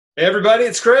Hey everybody,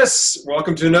 it's Chris.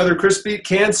 Welcome to another Chris Beat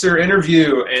Cancer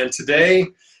interview. And today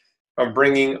I'm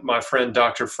bringing my friend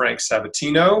Dr. Frank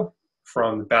Sabatino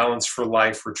from the Balance for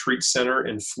Life Retreat Center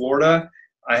in Florida.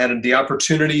 I had the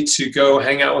opportunity to go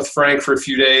hang out with Frank for a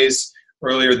few days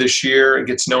earlier this year and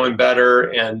get to know him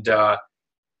better. And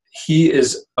he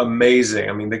is amazing.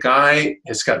 I mean, the guy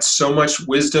has got so much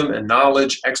wisdom and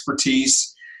knowledge,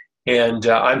 expertise. And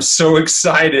I'm so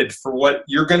excited for what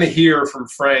you're going to hear from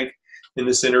Frank in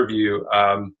this interview,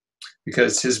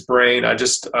 because his brain,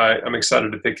 I'm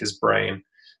excited to pick his brain.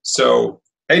 So,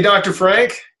 hey, Dr.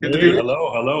 Frank. Good to be here.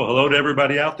 Hello to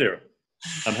everybody out there.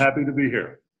 I'm happy to be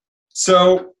here.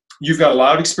 So, you've got a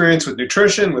lot of experience with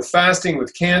nutrition, with fasting,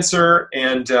 with cancer,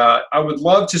 and I would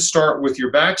love to start with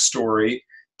your backstory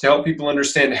to help people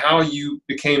understand how you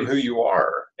became who you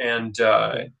are, and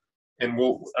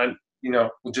we'll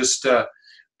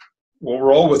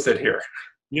roll with it here.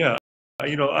 Yeah.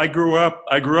 I grew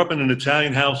up in an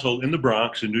Italian household in the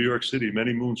Bronx in New York City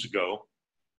many moons ago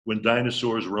when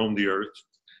dinosaurs roamed the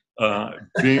earth.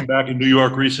 Being back in New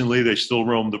York recently, they still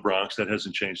roam the Bronx. That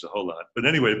hasn't changed a whole lot. But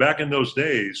anyway, back in those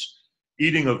days,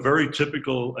 eating a very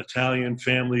typical Italian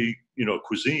family,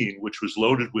 cuisine, which was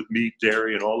loaded with meat,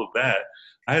 dairy, and all of that,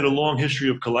 I had a long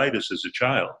history of colitis as a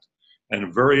child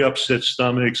and very upset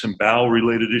stomachs and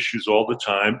bowel-related issues all the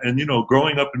time. And,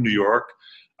 growing up in New York,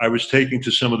 I was taken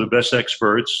to some of the best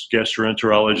experts,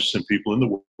 gastroenterologists and people in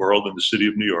the world in the city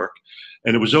of New York.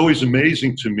 And it was always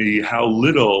amazing to me how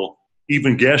little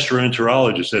even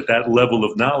gastroenterologists at that level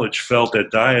of knowledge felt that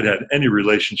diet had any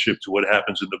relationship to what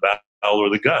happens in the bowel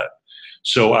or the gut.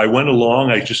 So I went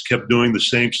along, I just kept doing the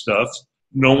same stuff.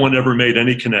 No one ever made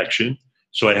any connection.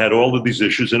 So I had all of these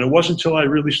issues. And it wasn't until I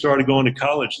really started going to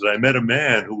college that I met a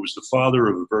man who was the father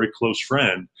of a very close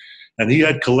friend. And he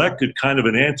had collected kind of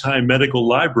an anti-medical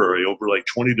library over like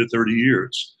 20 to 30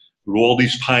 years through all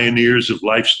these pioneers of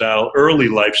early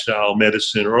lifestyle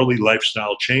medicine, early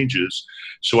lifestyle changes.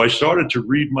 So I started to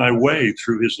read my way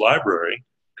through his library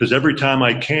because every time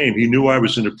I came, he knew I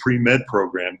was in a pre-med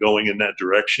program going in that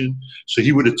direction. So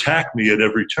he would attack me at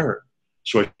every turn.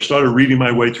 So I started reading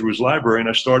my way through his library and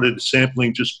I started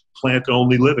sampling just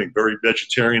plant-only living, very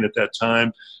vegetarian at that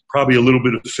time. Probably a little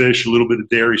bit of fish, a little bit of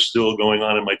dairy still going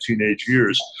on in my teenage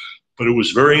years. But it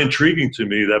was very intriguing to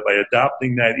me that by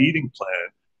adopting that eating plan,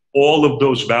 all of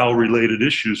those bowel-related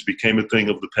issues became a thing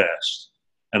of the past.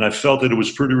 And I felt that it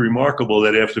was pretty remarkable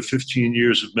that after 15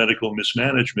 years of medical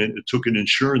mismanagement, it took an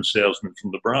insurance salesman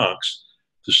from the Bronx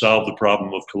to solve the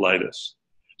problem of colitis.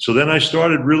 So then I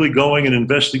started really going and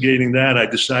investigating that. I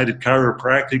decided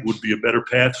chiropractic would be a better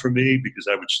path for me because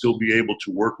I would still be able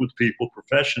to work with people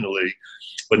professionally,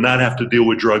 but not have to deal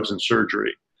with drugs and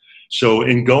surgery. So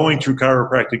in going through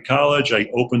chiropractic college, I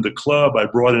opened a club. I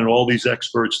brought in all these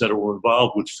experts that were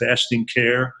involved with fasting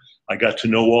care. I got to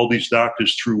know all these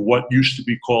doctors through what used to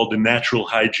be called the natural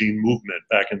hygiene movement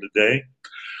back in the day.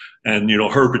 And,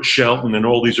 Herbert Shelton and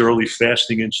all these early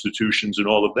fasting institutions and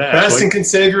all of that. Fasting Can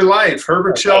Save Your Life,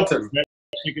 Herbert Shelton.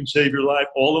 Fasting Can Save Your Life,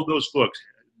 all of those books.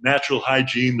 Natural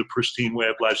Hygiene, The Pristine Way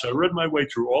of Life. So I read my way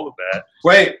through all of that.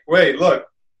 Wait, look.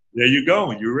 There you go.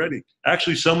 You're ready.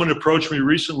 Actually, someone approached me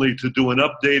recently to do an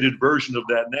updated version of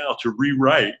that now, to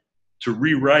rewrite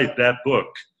that book.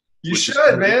 You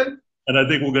should, man. And I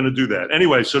think we're going to do that.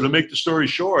 Anyway, so to make the story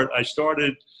short, I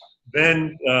started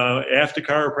then after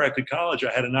chiropractic college,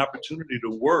 I had an opportunity to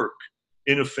work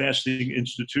in a fasting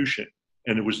institution.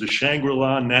 And it was the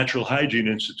Shangri-La Natural Hygiene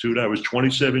Institute. I was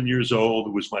 27 years old.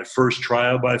 It was my first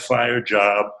trial by fire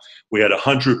job. We had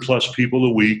 100 plus people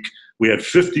a week. We had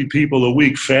 50 people a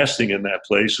week fasting in that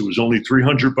place. It was only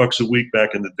 $300 a week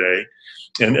back in the day.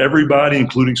 And everybody,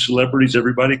 including celebrities,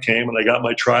 everybody came and I got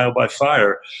my trial by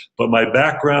fire. But my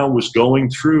background was going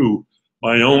through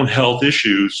my own health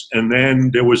issues. And then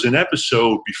there was an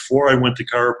episode before I went to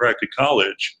chiropractic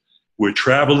college where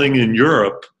traveling in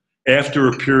Europe after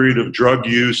a period of drug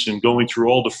use and going through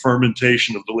all the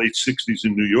fermentation of the late 60s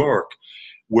in New York,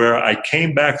 where I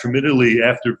came back from Italy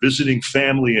after visiting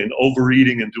family and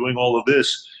overeating and doing all of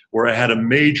this, where I had a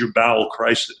major bowel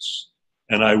crisis.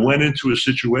 And I went into a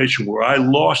situation where I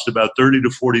lost about 30 to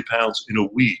 40 pounds in a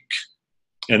week.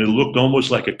 And it looked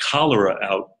almost like a cholera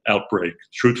outbreak,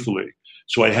 truthfully.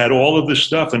 So I had all of this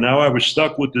stuff, and now I was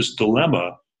stuck with this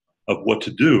dilemma of what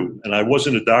to do. And I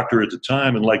wasn't a doctor at the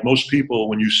time, and like most people,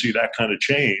 when you see that kind of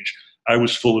change, I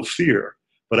was full of fear.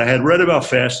 But I had read about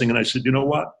fasting, and I said, you know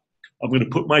what? I'm going to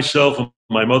put myself in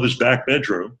my mother's back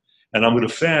bedroom, and I'm going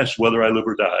to fast whether I live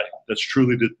or die. That's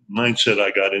truly the mindset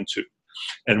I got into.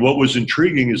 And what was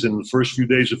intriguing is in the first few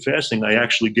days of fasting, I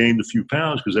actually gained a few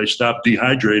pounds because I stopped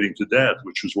dehydrating to death,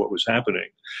 which was what was happening.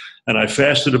 And I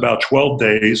fasted about 12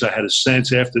 days. I had a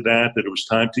sense after that that it was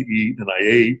time to eat, and I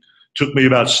ate. Took me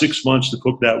about 6 months to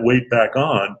put that weight back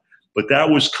on, but that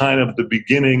was kind of the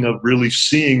beginning of really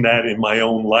seeing that in my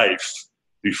own life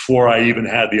before I even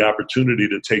had the opportunity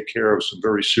to take care of some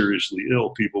very seriously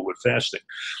ill people with fasting.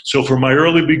 So from my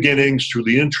early beginnings, through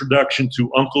the introduction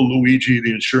to Uncle Luigi,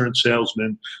 the insurance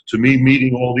salesman, to me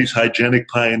meeting all these hygienic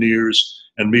pioneers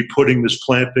and me putting this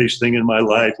plant-based thing in my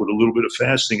life with a little bit of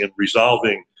fasting and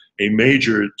resolving a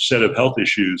major set of health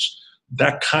issues,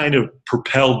 that kind of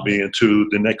propelled me into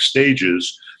the next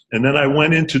stages. And then I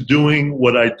went into doing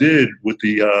what I did with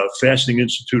the Fasting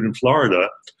Institute in Florida.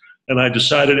 And I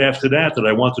decided after that that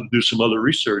I wanted to do some other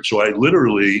research. So I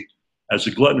literally, as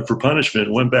a glutton for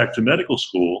punishment, went back to medical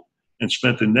school and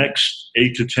spent the next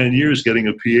 8 to 10 years getting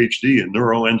a PhD in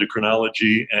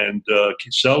neuroendocrinology and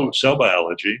cell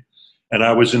biology. And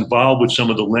I was involved with some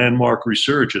of the landmark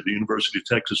research at the University of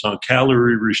Texas on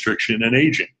calorie restriction and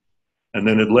aging. And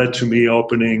then it led to me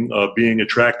being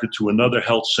attracted to another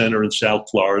health center in South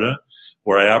Florida,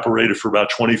 where I operated for about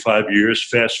 25 years.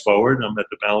 Fast forward, I'm at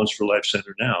the Balance for Life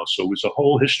Center now. So it was a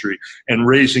whole history, and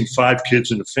raising 5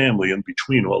 kids in a family in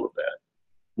between all of that,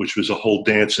 which was a whole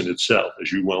dance in itself,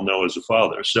 as you well know as a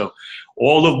father. So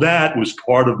all of that was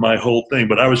part of my whole thing.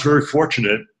 But I was very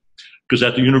fortunate because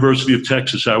at the University of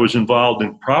Texas, I was involved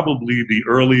in probably the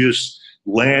earliest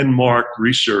landmark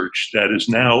research that is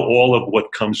now all of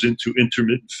what comes into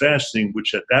intermittent fasting,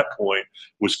 which at that point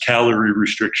was calorie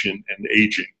restriction and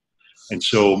aging. And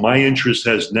so my interest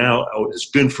has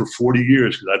been for 40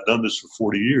 years, because I've done this for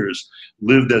 40 years,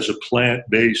 lived as a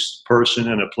plant-based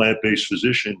person and a plant-based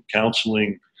physician,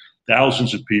 counseling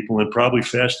thousands of people and probably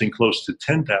fasting close to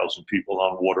 10,000 people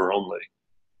on water only.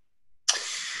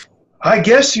 I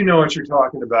guess you know what you're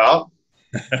talking about.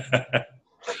 A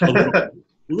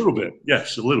little bit.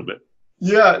 Yes, a little bit.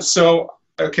 Yeah. So,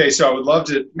 okay. So I would love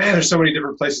to, man, there's so many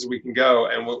different places we can go,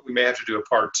 and we may have to do a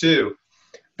part 2.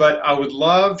 But I would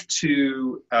love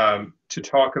to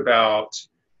talk about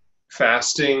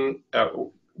fasting.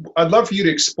 I'd love for you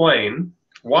to explain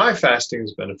why fasting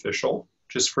is beneficial,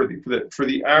 just for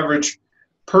the average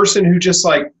person who just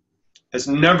has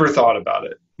never thought about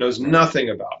it, knows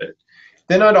nothing about it.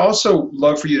 Then I'd also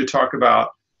love for you to talk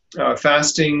about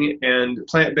fasting and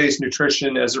plant-based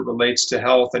nutrition as it relates to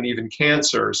health and even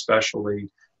cancer, especially,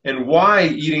 and why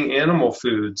eating animal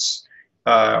foods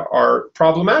are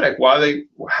problematic.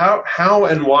 How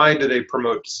and why do they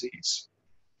promote disease?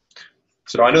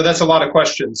 So I know that's a lot of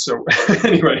questions. So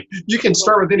anyway, you can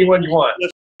start with any one you want.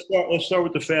 Let's start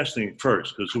with the fasting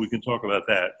first, because we can talk about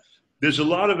that. There's a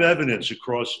lot of evidence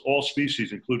across all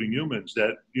species, including humans,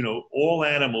 that all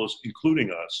animals,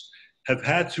 including us, have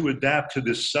had to adapt to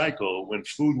this cycle when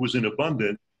food was in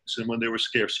abundance and when there was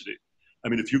scarcity. I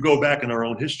mean, if you go back in our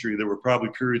own history, there were probably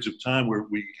periods of time where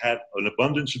we had an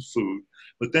abundance of food,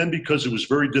 but then because it was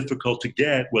very difficult to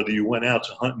get, whether you went out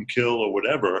to hunt and kill or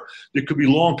whatever, there could be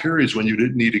long periods when you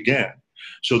didn't eat again.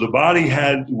 So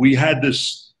we had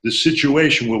this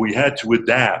situation where we had to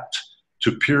adapt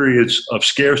to periods of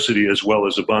scarcity as well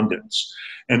as abundance.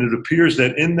 And it appears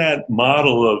that in that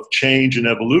model of change and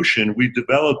evolution, we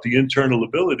developed the internal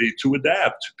ability to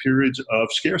adapt to periods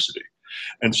of scarcity.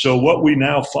 And so what we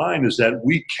now find is that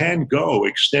we can go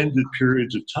extended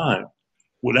periods of time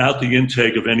without the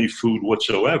intake of any food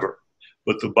whatsoever.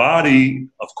 But the body,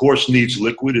 of course, needs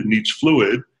liquid, it needs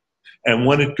fluid. And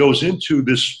when it goes into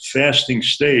this fasting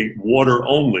state, water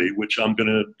only, which I'm going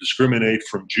to discriminate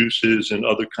from juices and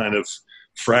other kind of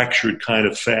fractured kind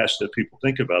of fast that people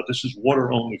think about. This is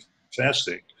water only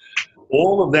fasting.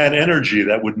 All of that energy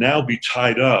that would now be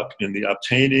tied up in the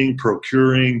obtaining,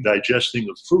 procuring, digesting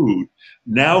of food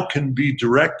now can be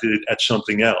directed at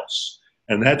something else.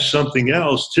 And that something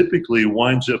else typically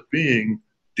winds up being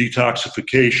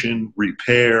detoxification,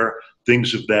 repair,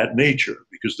 things of that nature,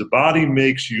 because the body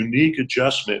makes unique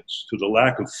adjustments to the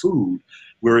lack of food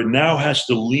where it now has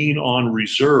to lean on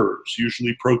reserves,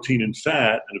 usually protein and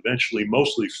fat, and eventually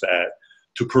mostly fat,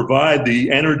 to provide the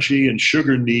energy and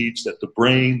sugar needs that the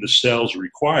brain, the cells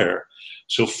require.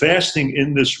 So fasting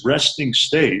in this resting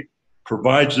state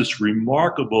provides this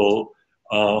remarkable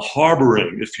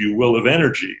harboring, if you will, of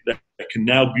energy that can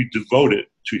now be devoted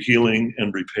to healing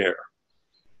and repair.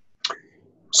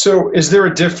 So is there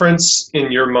a difference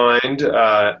in your mind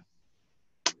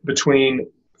between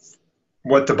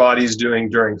what the body's doing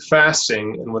during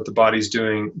fasting and what the body's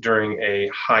doing during a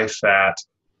high-fat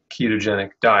ketogenic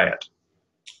diet?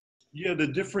 Yeah, the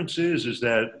difference is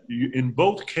that in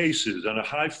both cases, on a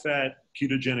high-fat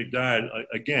ketogenic diet,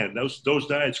 again, those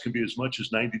diets can be as much as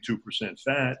 92%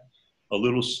 fat, a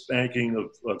little spanking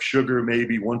of sugar,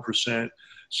 maybe 1%.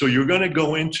 So you're going to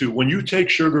go into, when you take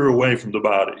sugar away from the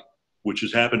body, which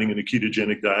is happening in a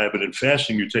ketogenic diet, but in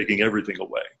fasting, you're taking everything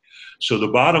away. So the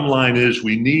bottom line is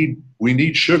we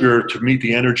need sugar to meet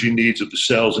the energy needs of the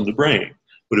cells in the brain.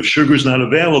 But if sugar is not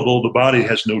available, the body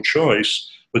has no choice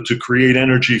but to create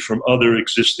energy from other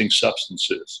existing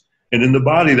substances. And in the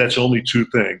body, that's only two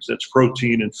things. That's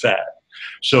protein and fat.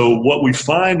 So what we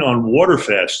find on water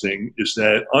fasting is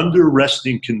that under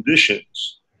resting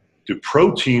conditions, the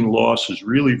protein loss is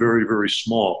really very, very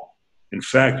small. In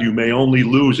fact, you may only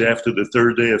lose after the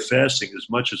third day of fasting as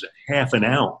much as a half an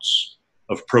ounce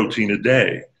of protein a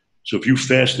day. So if you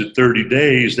fasted 30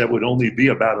 days, that would only be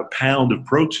about a pound of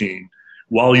protein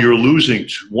while you're losing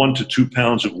 1 to 2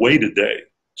 pounds of weight a day.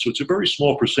 So it's a very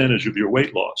small percentage of your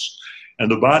weight loss.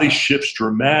 And the body shifts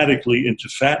dramatically into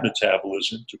fat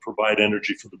metabolism to provide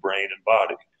energy for the brain and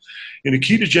body. In a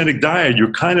ketogenic diet,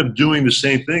 you're kind of doing the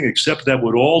same thing, except that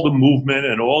with all the movement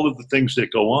and all of the things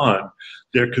that go on,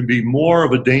 there can be more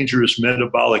of a dangerous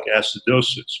metabolic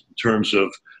acidosis in terms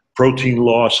of protein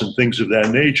loss and things of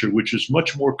that nature, which is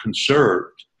much more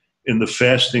conserved in the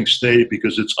fasting state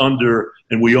because it's under,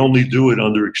 and we only do it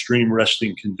under extreme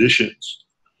resting conditions.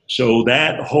 So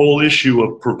that whole issue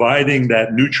of providing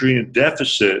that nutrient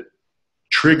deficit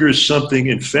triggers something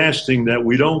in fasting that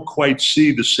we don't quite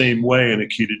see the same way in a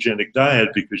ketogenic diet,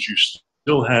 because you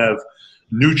still have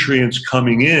nutrients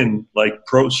coming in, like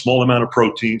small amount of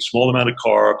protein, small amount of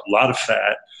carb, a lot of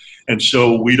fat. And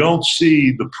so we don't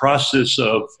see the process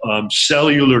of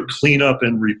cellular cleanup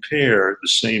and repair the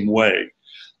same way.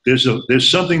 There's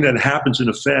something that happens in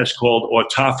a fast called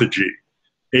autophagy.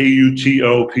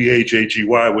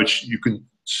 A-U-T-O-P-H-A-G-Y, which you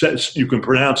can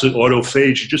pronounce it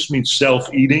autophagy. It just means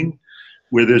self-eating,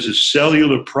 where there's a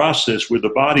cellular process where the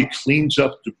body cleans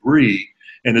up debris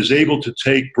and is able to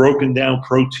take broken down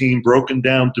protein, broken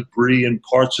down debris and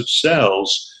parts of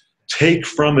cells, take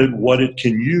from it what it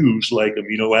can use, like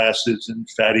amino acids and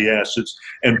fatty acids,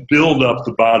 and build up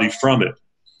the body from it.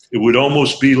 It would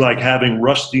almost be like having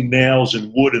rusty nails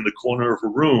and wood in the corner of a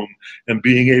room and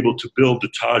being able to build the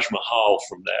Taj Mahal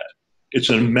from that. It's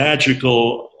a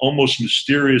magical, almost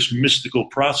mysterious, mystical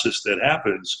process that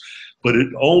happens, but it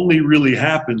only really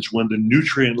happens when the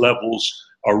nutrient levels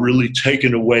are really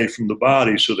taken away from the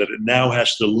body, so that it now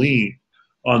has to lean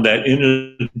on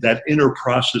that inner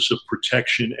process of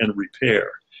protection and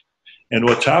repair. And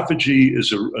autophagy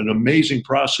is an amazing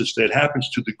process that happens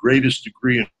to the greatest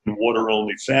degree in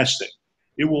water-only fasting.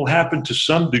 It will happen to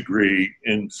some degree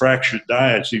in fractured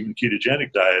diets, even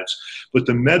ketogenic diets, but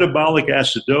the metabolic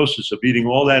acidosis of eating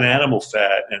all that animal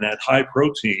fat and that high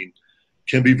protein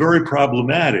can be very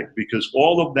problematic, because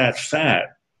all of that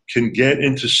fat can get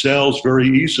into cells very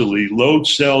easily, load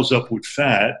cells up with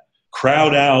fat,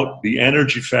 crowd out the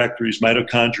energy factories,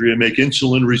 mitochondria, make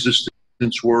insulin resistance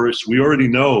worse. We already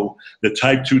know that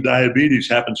type 2 diabetes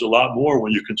happens a lot more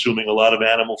when you're consuming a lot of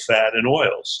animal fat and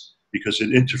oils, because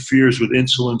it interferes with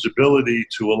insulin's ability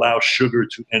to allow sugar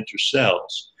to enter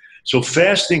cells. So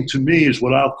fasting to me is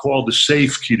what I'll call the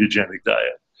safe ketogenic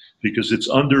diet, because it's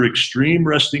under extreme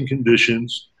resting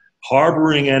conditions,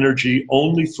 harboring energy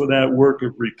only for that work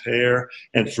of repair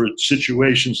and for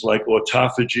situations like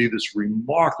autophagy, this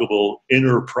remarkable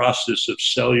inner process of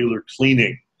cellular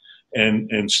cleaning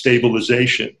and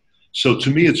stabilization. So to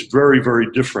me, it's very, very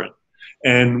different.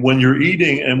 And when you're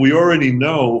eating, and we already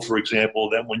know, for example,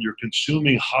 that when you're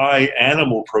consuming high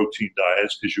animal protein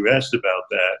diets, because you asked about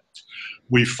that,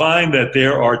 we find that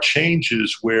there are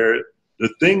changes where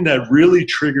the thing that really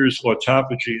triggers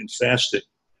autophagy in fasting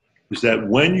is that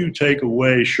when you take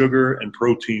away sugar and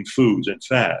protein foods and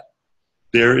fat,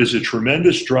 there is a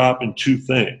tremendous drop in two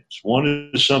things. One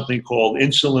is something called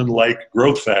insulin-like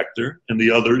growth factor, and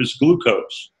the other is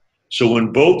glucose. So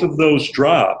when both of those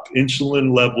drop,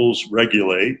 insulin levels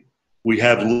regulate, we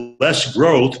have less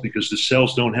growth because the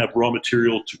cells don't have raw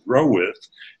material to grow with,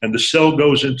 and the cell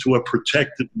goes into a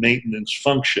protective maintenance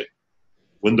function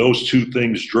when those two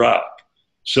things drop.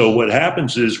 So what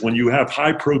happens is when you have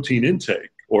high protein intake,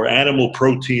 or animal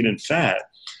protein and fat,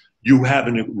 you have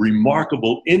a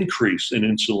remarkable increase in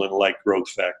insulin-like growth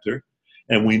factor.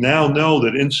 And we now know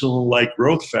that insulin-like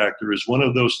growth factor is one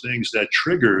of those things that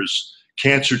triggers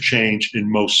cancer change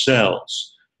in most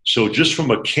cells. So just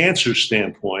from a cancer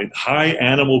standpoint, high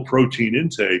animal protein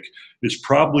intake is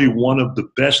probably one of the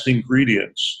best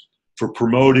ingredients for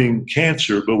promoting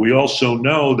cancer. But we also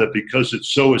know that because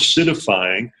it's so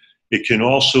acidifying, it can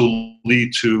also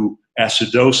lead to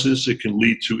acidosis. It can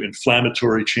lead to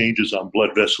inflammatory changes on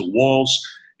blood vessel walls,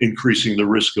 increasing the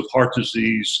risk of heart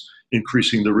disease,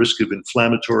 increasing the risk of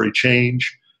inflammatory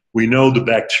change. We know the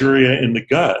bacteria in the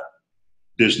gut.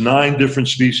 There's 9 different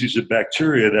species of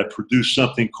bacteria that produce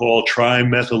something called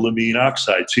trimethylamine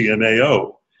oxide,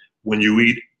 TMAO. When you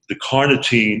eat the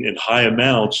carnitine in high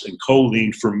amounts and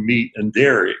choline from meat and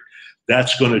dairy,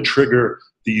 that's going to trigger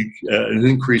an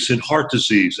increase in heart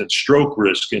disease and stroke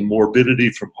risk and morbidity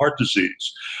from heart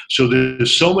disease. So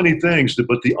there's so many things,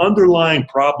 but the underlying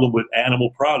problem with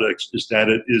animal products is that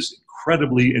it is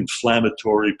incredibly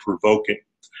inflammatory provoking.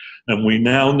 And we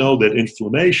now know that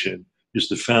inflammation is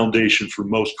the foundation for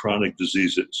most chronic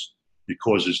diseases. It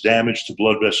causes damage to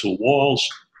blood vessel walls,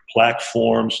 plaque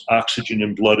forms, oxygen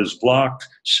in blood is blocked,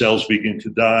 cells begin to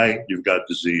die, you've got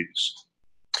disease.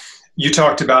 You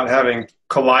talked about having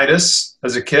colitis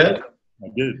as a kid. I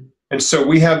did. And so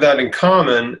we have that in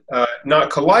common,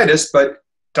 not colitis, but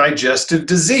digestive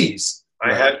disease.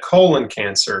 Right. I had colon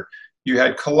cancer. You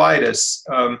had colitis.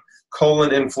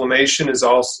 Colon inflammation is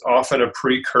also often a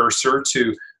precursor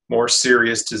to more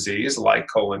serious disease like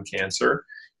colon cancer.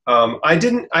 I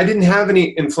didn't have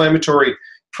any inflammatory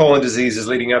colon diseases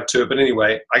leading up to it, but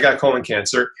anyway, I got colon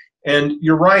cancer. And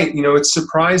you're right, you know, it's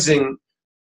surprising.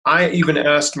 I even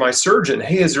asked my surgeon,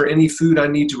 hey, is there any food I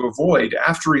need to avoid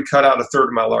after he cut out 1/3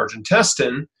 of my large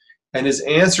intestine? And his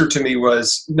answer to me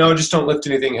was, no, just don't lift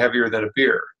anything heavier than a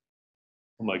beer.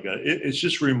 Oh my God, it's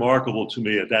just remarkable to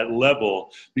me at that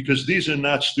level, because these are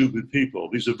not stupid people.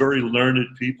 These are very learned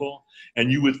people.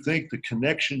 And you would think the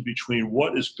connection between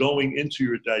what is going into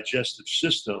your digestive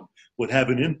system would have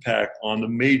an impact on the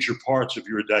major parts of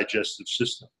your digestive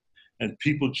system. And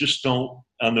people just don't,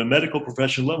 on the medical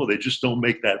professional level, they just don't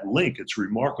make that link. It's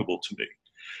remarkable to me.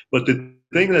 But the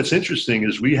thing that's interesting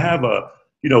is we have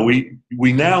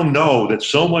we now know that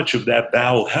so much of that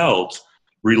bowel health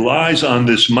relies on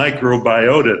this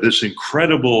microbiota, this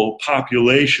incredible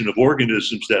population of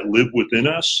organisms that live within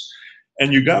us.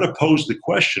 And you got to pose the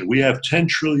question. We have 10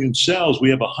 trillion cells.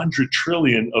 We have 100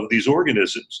 trillion of these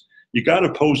organisms. You got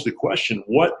to pose the question,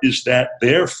 what is that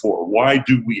there for? Why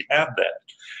do we have that?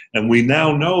 And we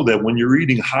now know that when you're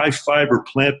eating high fiber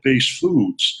plant-based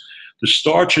foods, the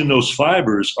starch in those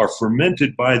fibers are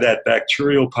fermented by that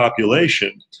bacterial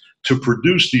population to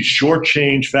produce these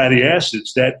short-chain fatty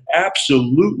acids that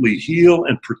absolutely heal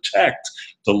and protect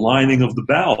the lining of the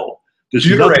bowel. There's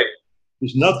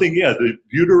nothing, the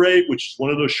butyrate, which is one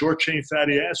of those short-chain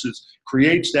fatty acids,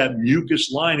 creates that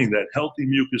mucus lining, that healthy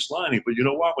mucus lining. But you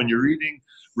know what? When you're eating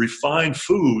refined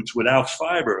foods without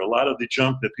fiber, a lot of the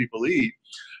junk that people eat,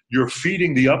 you're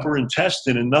feeding the upper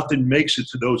intestine and nothing makes it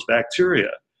to those bacteria.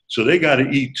 So they got to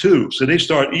eat too. So they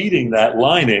start eating that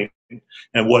lining.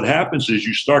 And what happens is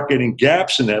you start getting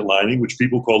gaps in that lining, which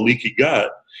people call leaky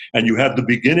gut. And you have the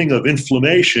beginning of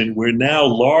inflammation where now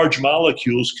large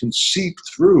molecules can seep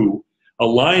through a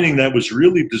lining that was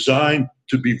really designed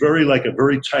to be like a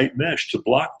very tight mesh to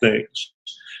block things.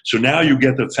 So now you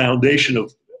get the foundation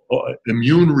of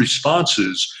immune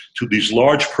responses to these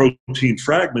large protein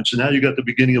fragments, and now you got the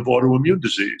beginning of autoimmune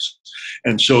disease.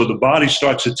 And so the body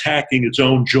starts attacking its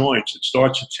own joints, it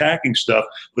starts attacking stuff,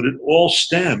 but it all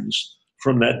stems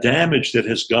from that damage that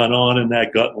has gone on in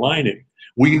that gut lining.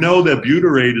 We know that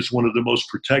butyrate is one of the most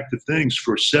protective things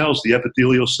for cells, the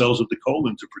epithelial cells of the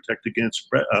colon, to protect against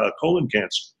colon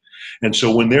cancer. And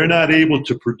so when they're not able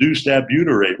to produce that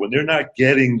butyrate, when they're not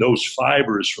getting those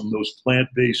fibers from those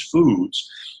plant-based foods,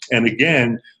 and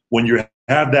again, when you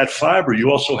have that fiber, you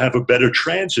also have a better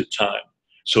transit time.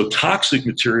 So toxic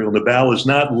material in the bowel is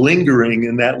not lingering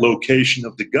in that location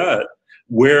of the gut,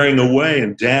 wearing away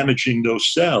and damaging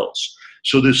those cells.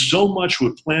 So there's so much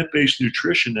with plant-based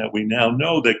nutrition that we now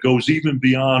know that goes even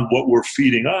beyond what we're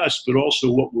feeding us, but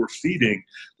also what we're feeding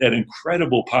that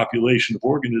incredible population of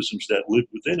organisms that live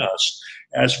within us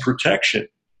as protection.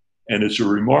 And it's a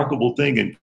remarkable thing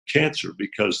in cancer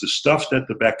because the stuff that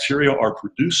the bacteria are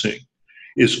producing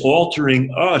is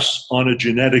altering us on a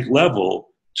genetic level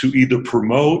to either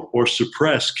promote or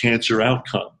suppress cancer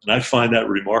outcome. And I find that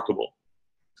remarkable.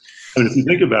 And if you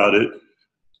think about it,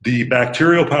 the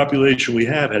bacterial population we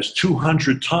have has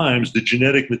 200 times the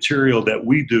genetic material that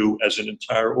we do as an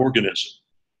entire organism.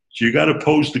 So you got to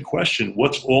pose the question,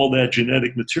 what's all that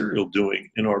genetic material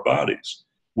doing in our bodies?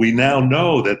 We now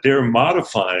know that they're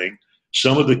modifying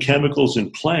some of the chemicals in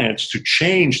plants to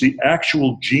change the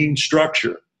actual gene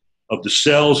structure of the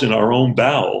cells in our own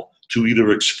bowel to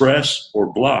either express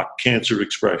or block cancer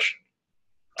expression.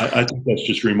 I think that's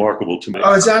just remarkable to me.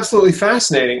 Oh, it's absolutely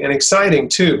fascinating and exciting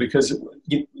too, because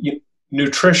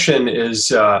nutrition is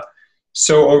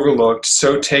so overlooked,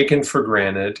 so taken for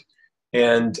granted.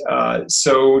 and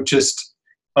so just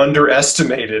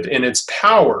underestimated in its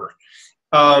power.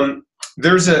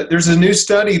 There's a new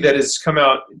study that has come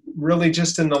out really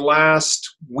just in the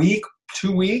last week,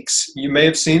 2 weeks. You may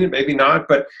have seen it, maybe not,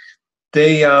 but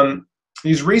they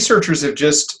these researchers have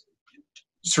just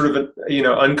sort of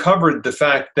uncovered the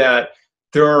fact that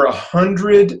there are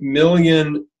 100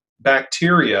 million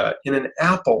bacteria in an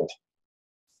apple.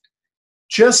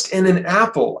 Just in an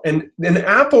apple. And an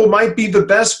apple might be the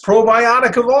best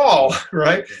probiotic of all,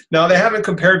 right? Now, they haven't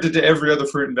compared it to every other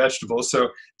fruit and vegetable. So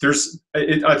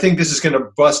I think this is going to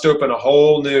bust open a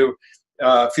whole new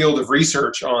field of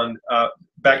research on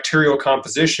bacterial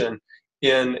composition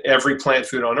in every plant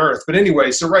food on earth. But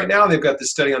anyway, so right now they've got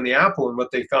this study on the apple, and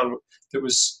what they found that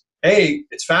was,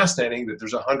 it's fascinating that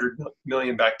there's 100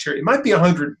 million bacteria. It might be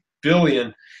 100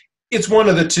 billion. It's one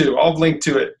of the two. I'll link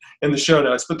to it in the show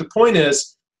notes. But the point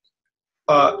is,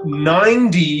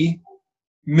 90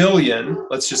 million,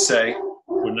 let's just say.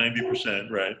 Or 90%,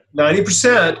 right.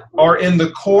 90% are in the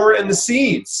core and the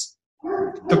seeds,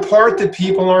 the part that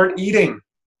people aren't eating.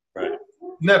 Right.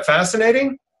 Isn't that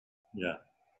fascinating? Yeah.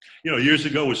 Years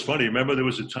ago it was funny. Remember there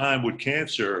was a time with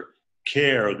cancer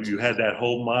care, you had that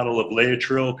whole model of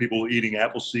Laetrile, people eating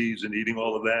apple seeds and eating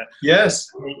all of that. Yes.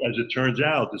 As it turns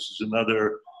out, this is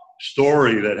another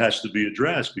story that has to be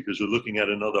addressed because we're looking at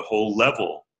another whole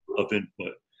level of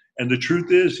input. And the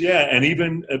truth is, and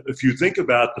even if you think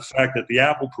about the fact that the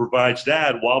apple provides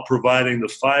that while providing the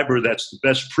fiber that's the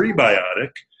best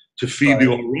prebiotic to feed the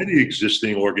already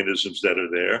existing organisms that are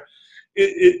there,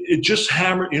 it just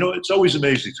hammered, it's always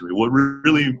amazing to me. What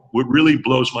really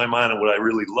blows my mind and what I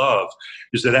really love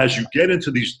is that as you get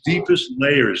into these deepest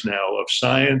layers now of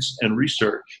science and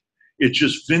research, it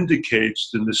just vindicates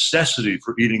the necessity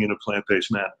for eating in a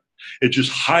plant-based manner. It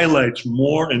just highlights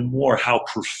more and more how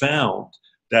profound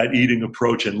that eating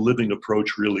approach and living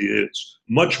approach really is,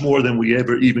 much more than we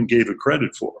ever even gave it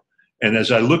credit for. And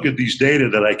as I look at these data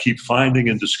that I keep finding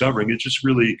and discovering, it just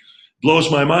really blows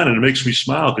my mind and it makes me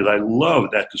smile because I love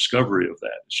that discovery of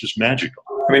that. It's just magical.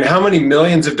 I mean, how many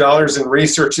millions of dollars in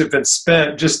research have been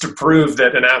spent just to prove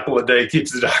that an apple a day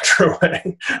keeps the doctor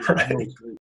away? Right?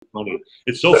 Funny.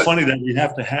 It's so funny that we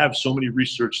have to have so many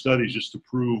research studies just to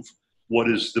prove what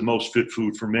is the most fit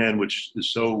food for man, which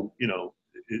is so,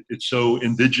 it's so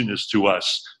indigenous to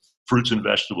us, fruits and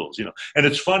vegetables, And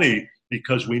it's funny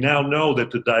because we now know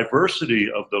that the diversity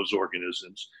of those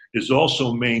organisms is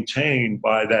also maintained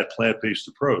by that plant-based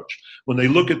approach. When they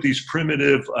look at these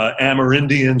primitive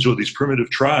Amerindians or these primitive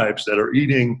tribes that are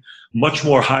eating much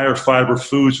more higher fiber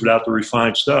foods without the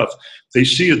refined stuff, they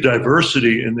see a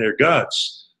diversity in their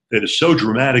guts that is so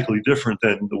dramatically different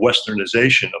than the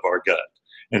westernization of our gut.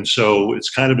 And so it's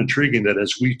kind of intriguing that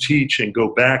as we teach and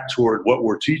go back toward what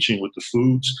we're teaching with the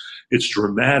foods, it's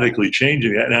dramatically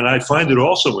changing. And I find it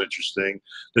also interesting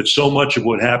that so much of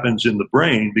what happens in the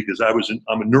brain, because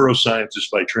I'm a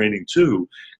neuroscientist by training too,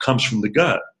 comes from the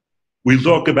gut. We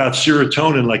talk about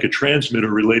serotonin like a transmitter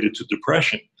related to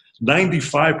depression.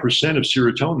 95% of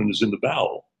serotonin is in the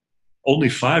bowel. Only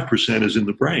 5% is in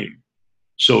the brain.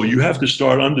 So you have to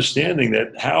start understanding that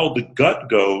how the gut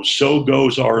goes, so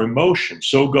goes our emotion,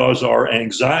 so goes our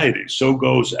anxiety, so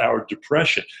goes our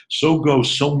depression, so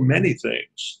goes so many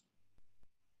things.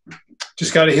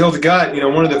 Just got to heal the gut.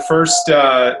 One of the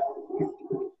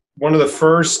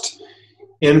first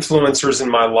influencers in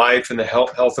my life in the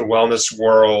health and wellness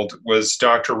world was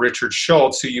Dr. Richard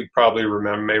Schultz, who you probably may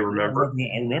remember.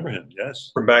 I remember him, yes.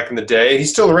 From back in the day.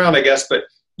 He's still around, I guess, but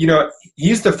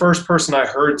he's the first person I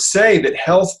heard say that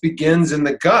health begins in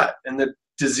the gut and that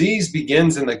disease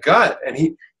begins in the gut. And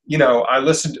I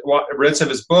read some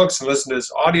of his books and listened to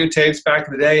his audio tapes back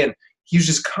in the day, and he was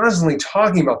just constantly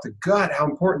talking about the gut, how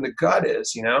important the gut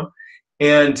is,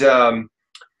 and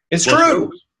it's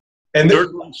true. And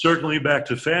certainly back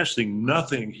to fasting,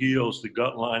 nothing heals the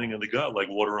gut lining of the gut like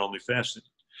water-only fasting.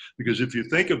 Because if you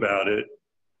think about it,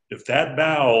 if that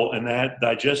bowel and that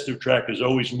digestive tract is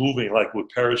always moving, like with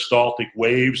peristaltic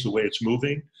waves, the way it's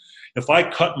moving, if I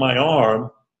cut my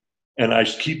arm and I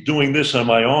keep doing this on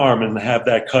my arm and have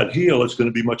that cut heal, it's going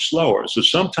to be much slower. So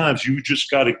sometimes you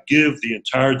just got to give the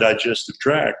entire digestive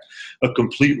tract a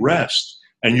complete rest,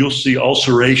 and you'll see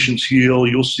ulcerations heal.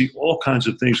 You'll see all kinds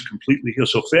of things completely heal.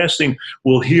 So fasting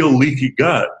will heal leaky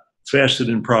gut faster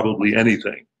than probably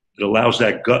anything. It allows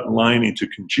that gut lining to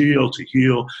congeal, to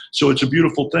heal. So it's a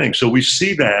beautiful thing. So we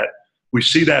see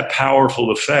that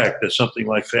powerful effect that something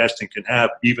like fasting can have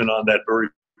even on that very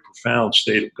profound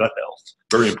state of gut health.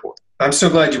 Very important. I'm so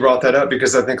glad you brought that up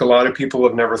because I think a lot of people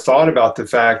have never thought about the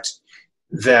fact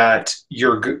that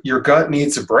your gut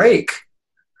needs a break.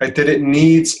 right? That it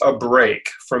needs a break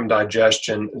from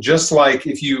digestion, just like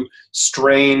if you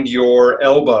strained your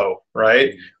elbow,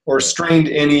 right? Or strained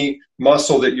any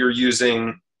muscle that you're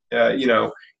using,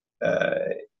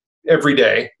 every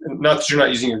day. Not that you're not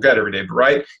using your gut every day, but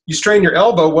right? You strain your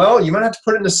elbow, well, you might have to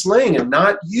put it in a sling and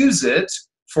not use it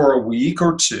for a week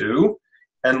or two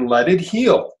and let it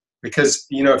heal. Because,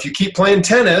 if you keep playing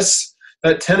tennis,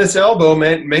 that tennis elbow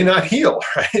may not heal,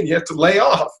 right? You have to lay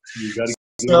off. You got to give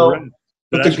it a So, rest.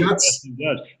 but That's the what guts, fasting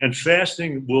does. And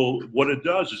fasting what it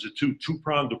does is a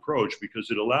two-pronged approach, because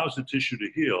it allows the tissue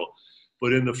to heal.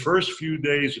 But in the first few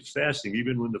days of fasting,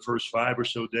 even in the first 5 or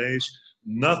so days,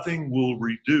 nothing will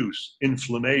reduce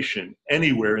inflammation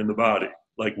anywhere in the body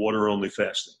like water-only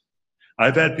fasting.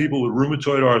 I've had people with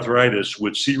rheumatoid arthritis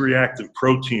with C-reactive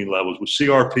protein levels, which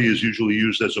CRP is usually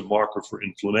used as a marker for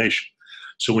inflammation.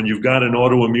 So when you've got an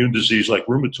autoimmune disease like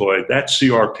rheumatoid, that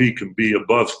CRP can be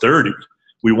above 30.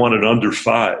 We want it under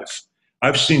 5.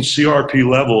 I've seen CRP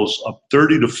levels of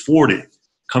 30 to 40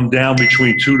 come down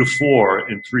between 2 to 4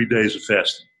 in 3 days of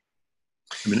fasting.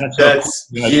 I mean, it's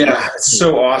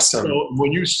so awesome. So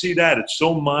when you see that, it's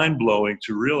so mind-blowing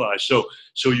to realize. So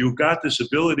you've got this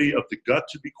ability of the gut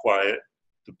to be quiet,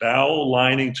 the bowel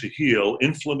lining to heal,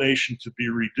 inflammation to be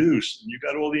reduced, and you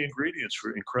got all the ingredients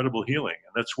for incredible healing.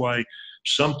 And that's why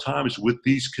sometimes with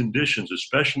these conditions,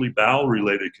 especially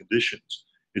bowel-related conditions,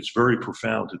 it's very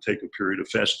profound to take a period of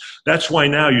fast. That's why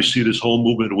now you see this whole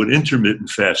movement with intermittent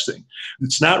fasting.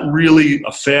 It's not really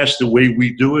a fast the way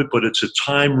we do it, but it's a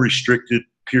time-restricted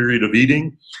period of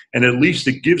eating. And at least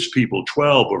it gives people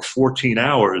 12 or 14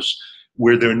 hours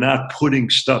where they're not putting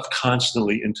stuff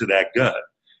constantly into that gut.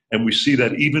 And we see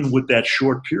that even with that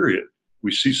short period,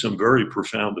 we see some very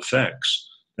profound effects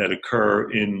that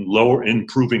occur in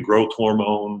improving growth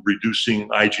hormone, reducing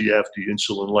IGF, the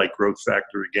insulin-like growth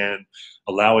factor again,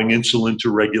 allowing insulin to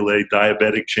regulate,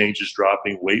 diabetic changes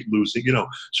dropping, weight losing,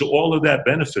 so all of that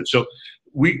benefit. So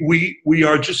we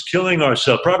are just killing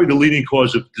ourselves. Probably the leading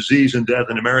cause of disease and death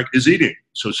in America is eating.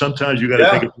 So sometimes you got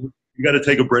to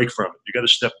take a break from it. You got to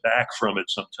step back from it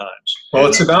sometimes. Well,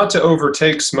 it's about to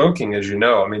overtake smoking, as you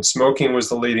know. I mean, smoking was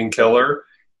the leading killer,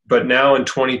 but now in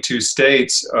 22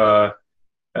 states,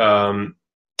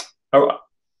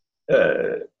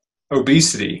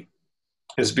 obesity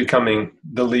is becoming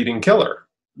the leading killer.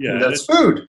 Yeah, and that's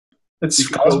food. It's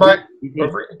caused by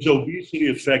obesity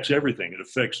affects everything. It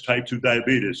affects type 2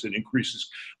 diabetes. It increases.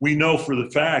 We know for the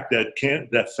fact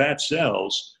that fat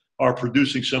cells are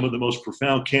producing some of the most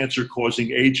profound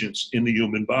cancer-causing agents in the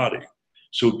human body.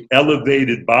 So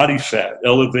elevated body fat,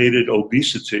 elevated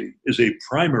obesity is a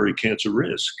primary cancer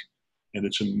risk. And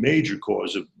it's a major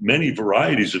cause of many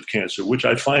varieties of cancer, which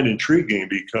I find intriguing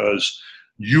because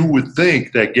you would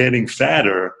think that getting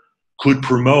fatter could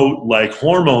promote like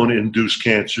hormone-induced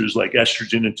cancers like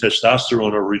estrogen and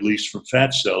testosterone are released from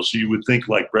fat cells. So you would think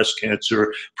like breast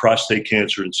cancer, prostate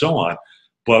cancer, and so on.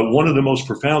 But one of the most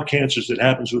profound cancers that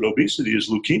happens with obesity is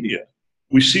leukemia.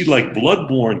 We see like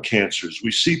blood-borne cancers.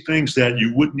 We see things that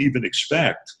you wouldn't even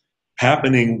expect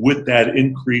happening with that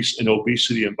increase in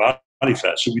obesity and body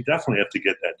fat. So we definitely have to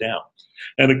get that down.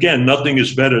 And again, nothing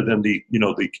is better than the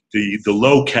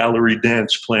low-calorie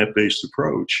dense plant-based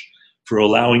approach for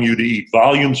allowing you to eat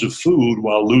volumes of food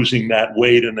while losing that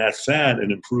weight and that fat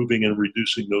and improving and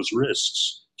reducing those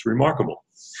risks. It's remarkable.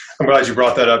 I'm glad you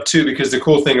brought that up too, because the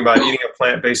cool thing about eating a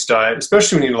plant-based diet,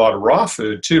 especially when you eat a lot of raw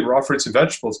food too, raw fruits and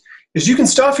vegetables, is you can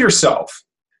stuff yourself.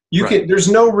 There's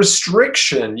no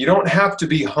restriction. You don't have to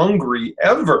be hungry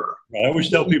ever. I always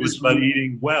tell people it's about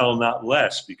eating well, not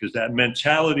less, because that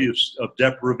mentality of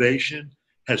deprivation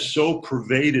has so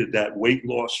pervaded that weight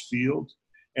loss field.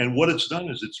 And what it's done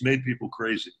is it's made people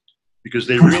crazy because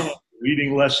they realize they're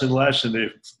eating less and less and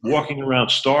they're walking around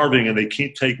starving and they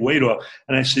can't take weight off.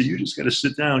 And I say, you just got to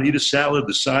sit down, eat a salad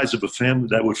the size of a family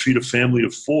that would feed a family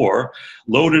of 4,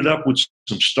 load it up with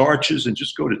some starches and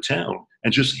just go to town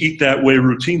and just eat that way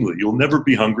routinely. You'll never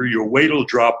be hungry. Your weight will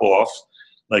drop off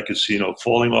like it's,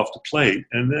 falling off the plate.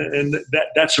 And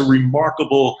that's a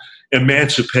remarkable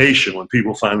emancipation when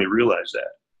people finally realize that.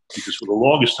 Because for the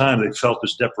longest time, they felt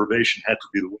this deprivation had to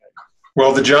be the way.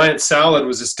 Well, the giant salad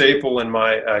was a staple in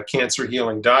my cancer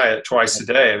healing diet twice a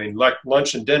day. I mean, like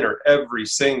lunch and dinner every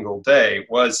single day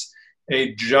was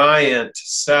a giant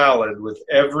salad with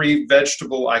every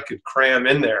vegetable I could cram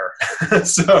in there.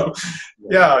 So,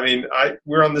 yeah, I mean,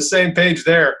 we're on the same page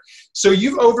there. So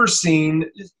you've overseen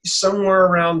somewhere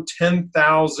around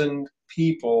 10,000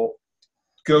 people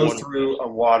go through a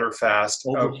water fast.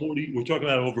 Over 40, we're talking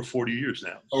about over 40 years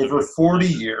now. Over 40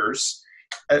 years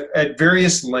at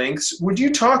various lengths. Would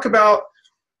you talk about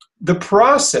the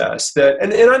process that,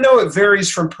 and I know it varies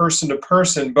from person to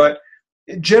person, but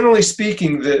generally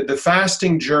speaking, the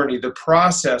fasting journey, the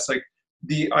process, like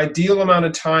the ideal amount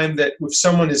of time that if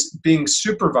someone is being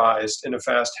supervised in a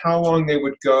fast, how long they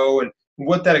would go and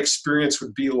what that experience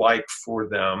would be like for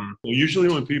them. Well, usually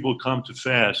when people come to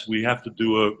fast, we have to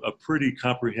do a pretty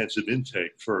comprehensive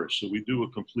intake first. So we do a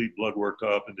complete blood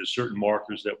workup, and there's certain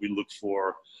markers that we look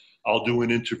for. I'll do an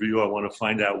interview. I want to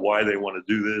find out why they want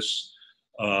to do this.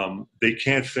 They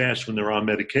can't fast when they're on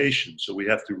medication, so we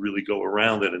have to really go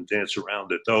around it and dance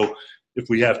around it. Though, if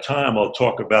we have time, I'll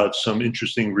talk about some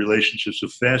interesting relationships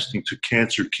of fasting to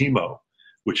cancer chemo,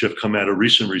 which have come out of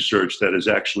recent research that is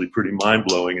actually pretty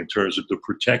mind-blowing in terms of the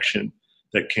protection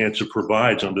that cancer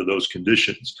provides under those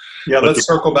conditions. Yeah, let's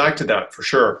circle back to that for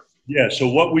sure. Yeah, so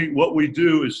what we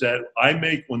do is that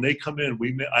when they come in,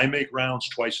 I make rounds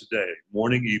twice a day,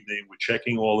 morning, evening. We're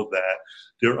checking all of that.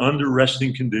 They're under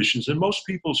resting conditions, and most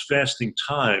people's fasting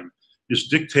time is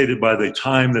dictated by the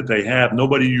time that they have.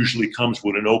 Nobody usually comes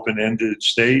with an open-ended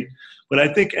state, but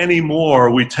I think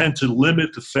anymore we tend to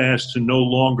limit the fast to no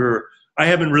longer. I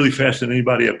haven't really fasted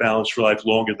anybody at Balance for Life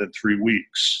longer than 3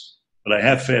 weeks, but I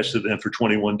have fasted them for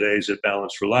 21 days at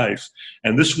Balance for Life,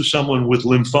 and this was someone with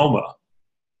lymphoma.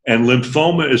 And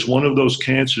lymphoma is one of those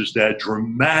cancers that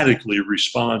dramatically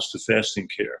responds to fasting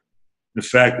care. In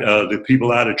fact, the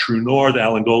people out of True North,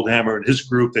 Alan Goldhammer and his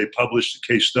group, they published a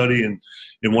case study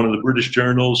in one of the British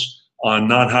journals on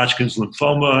non-Hodgkin's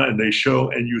lymphoma, and they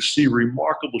show, and you see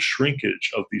remarkable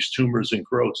shrinkage of these tumors and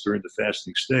growths during the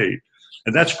fasting state.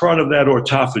 And that's part of that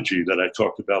autophagy that I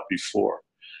talked about before.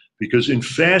 Because in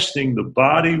fasting, the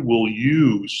body will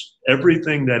use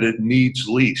everything that it needs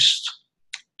least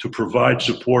to provide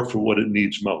support for what it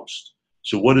needs most.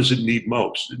 So what does it need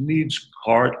most? It needs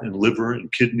heart and liver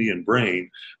and kidney and brain.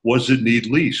 What does it need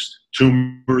least?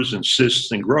 Tumors and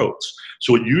cysts and growths.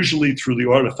 So it usually, through the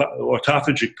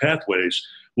autophagic pathways,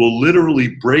 will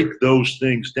literally break those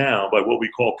things down by what we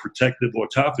call protective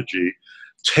autophagy,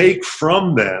 take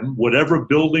from them whatever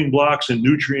building blocks and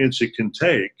nutrients it can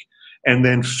take, and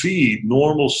then feed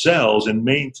normal cells and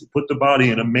put the body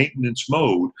in a maintenance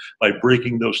mode by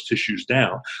breaking those tissues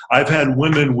down. I've had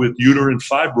women with uterine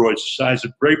fibroids the size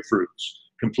of grapefruits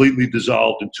completely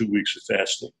dissolved in 2 weeks of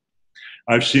fasting.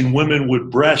 I've seen women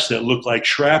with breasts that look like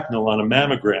shrapnel on a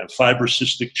mammogram,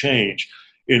 fibrocystic change,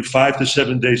 in 5 to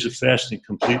 7 days of fasting,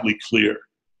 completely clear.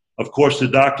 Of course, the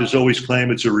doctors always claim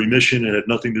it's a remission and had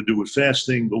nothing to do with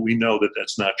fasting, but we know that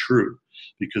that's not true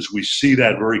because we see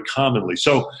that very commonly.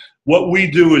 So what we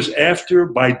do is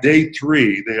by day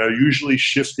 3, they are usually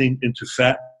shifting into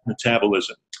fat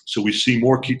metabolism. So we see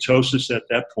more ketosis at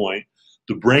that point.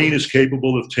 The brain is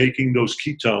capable of taking those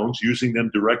ketones, using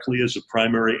them directly as a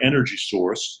primary energy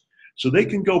source. So they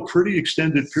can go pretty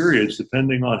extended periods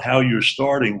depending on how you're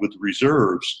starting with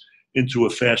reserves into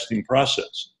a fasting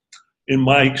process. In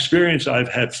my experience, I've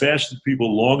had fasted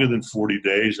people longer than 40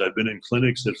 days. I've been in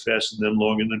clinics that fasted them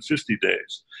longer than 50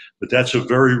 days. But that's a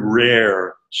very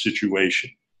rare situation.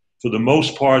 For the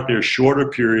most part, they're shorter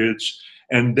periods.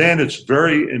 And then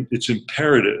it's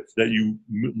imperative that you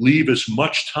leave as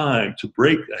much time to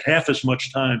break, half as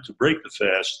much time to break the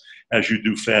fast as you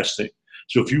do fasting.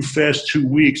 So if you fast 2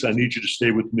 weeks, I need you to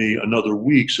stay with me another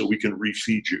week so we can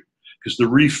refeed you. Because the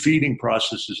refeeding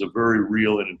process is a very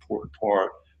real and important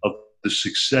part of the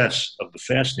success of the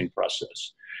fasting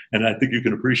process. And I think you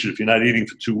can appreciate if you're not eating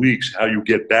for 2 weeks, how you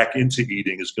get back into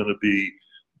eating is going to be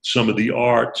some of the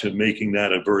art to making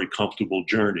that a very comfortable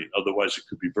journey. Otherwise, it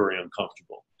could be very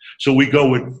uncomfortable. So we go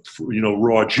with,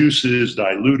 raw juices,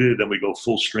 diluted, then we go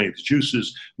full strength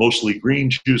juices, mostly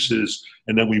green juices,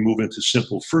 and then we move into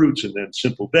simple fruits and then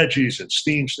simple veggies and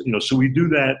steams. So we do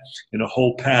that in a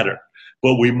whole pattern.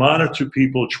 But we monitor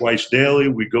people twice daily.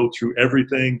 We go through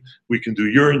everything. We can do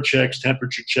urine checks,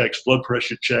 temperature checks, blood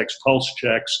pressure checks, pulse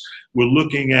checks. We're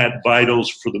looking at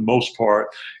vitals for the most part.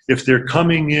 If they're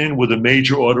coming in with a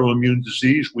major autoimmune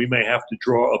disease, we may have to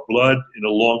draw a blood in a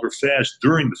longer fast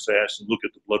during the fast and look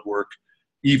at the blood work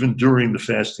even during the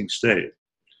fasting state.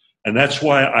 And that's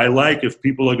why I like, if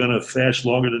people are going to fast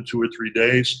longer than 2 or 3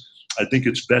 days, I think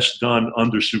it's best done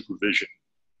under supervision.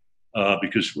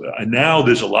 Because now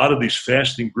there's a lot of these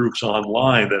fasting groups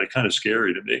online that are kind of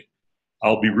scary to me.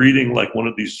 I'll be reading like one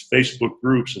of these Facebook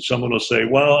groups and someone will say,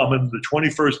 well, I'm in the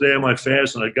 21st day of my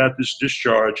fast and I got this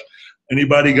discharge.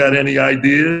 Anybody got any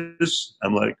ideas?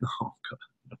 I'm like, oh,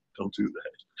 God, don't do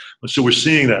that. So we're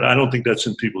seeing that. I don't think that's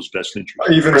in people's best interest.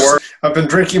 Even worse, I've been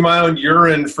drinking my own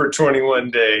urine for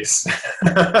 21 days.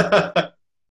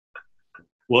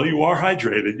 Well, you are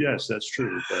hydrated. Yes, that's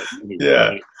true. But anyway,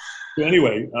 yeah. So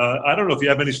anyway, I don't know if you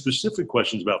have any specific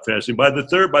questions about fasting. By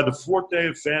the fourth day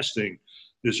of fasting,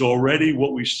 there's already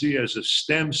what we see as a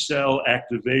stem cell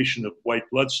activation of white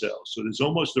blood cells. So there's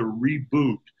almost a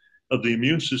reboot of the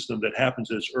immune system that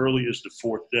happens as early as the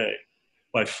fourth day.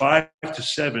 By 5 to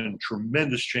 7,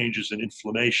 tremendous changes in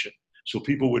inflammation. So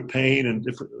people with pain and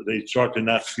they start to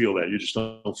not feel that. You just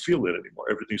don't feel it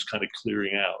anymore. Everything's kind of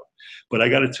clearing out. But I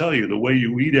got to tell you, the way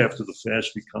you eat after the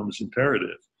fast becomes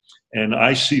imperative. And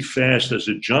I see fast as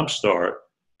a jump start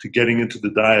to getting into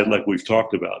the diet like we've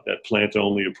talked about, that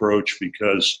plant-only approach,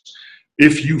 because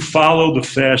if you follow the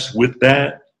fast with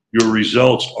that, your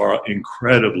results are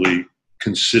incredibly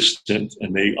consistent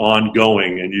and they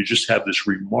ongoing, and you just have this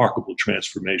remarkable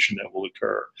transformation that will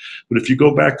occur. But if you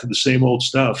go back to the same old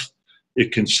stuff,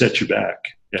 it can set you back.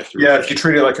 Yeah, if you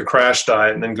treat it like a crash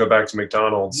diet and then go back to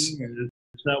McDonald's.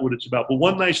 It's not what it's about. But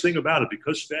one nice thing about it,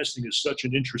 because fasting is such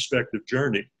an introspective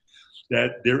journey,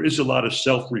 that there is a lot of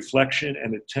self-reflection,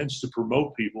 and it tends to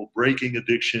promote people breaking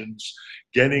addictions,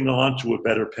 getting onto a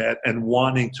better path, and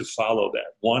wanting to follow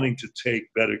that, wanting to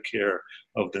take better care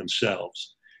of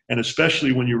themselves. And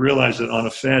especially when you realize that on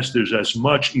a fast, there's as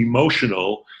much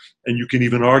emotional, and you can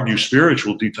even argue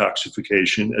spiritual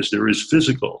detoxification as there is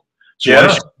physical. So I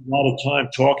spend a lot of time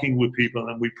talking with people,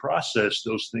 and we process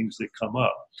those things that come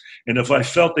up. And if I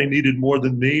felt they needed more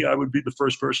than me, I would be the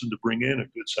first person to bring in a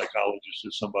good psychologist or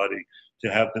somebody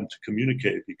to have them to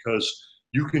communicate, because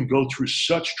you can go through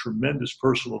such tremendous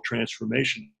personal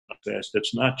transformation fast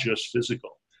that's not just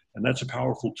physical. And that's a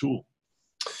powerful tool.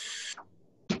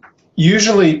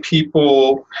 Usually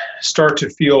people start to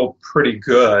feel pretty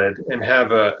good and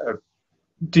have a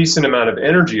decent amount of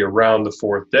energy around the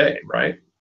fourth day, right?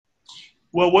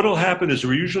 Well, what will happen is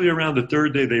usually around the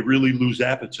third day, they really lose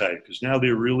appetite, because now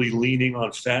they're really leaning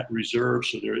on fat reserves,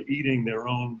 so they're eating their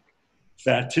own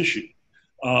fat tissue.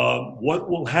 What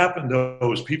will happen,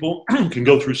 though, is people can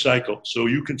go through cycles. So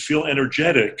you can feel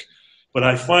energetic, but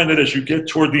I find that as you get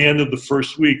toward the end of the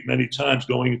first week, many times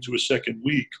going into a second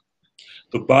week,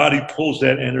 the body pulls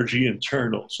that energy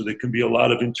internal. So there can be a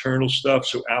lot of internal stuff.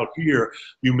 So out here,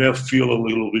 you may feel a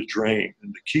little bit drained.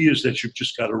 And the key is that you've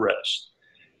just got to rest.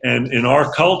 And in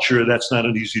our culture, that's not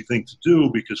an easy thing to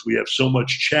do, because we have so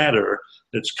much chatter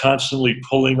that's constantly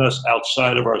pulling us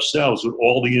outside of ourselves with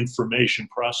all the information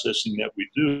processing that we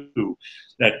do,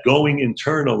 that going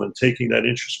internal and taking that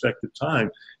introspective time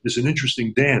is an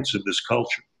interesting dance in this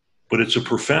culture. But it's a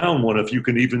profound one if you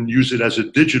can even use it as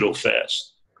a digital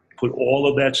fast. Put all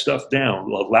of that stuff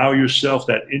down. Allow yourself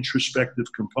that introspective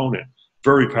component.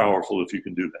 Very powerful if you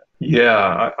can do that.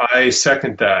 Yeah, I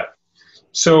second that.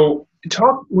 So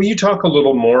will you talk a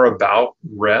little more about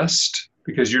rest?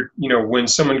 Because when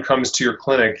someone comes to your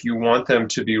clinic, you want them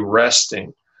to be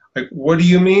resting. Like, what do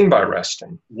you mean by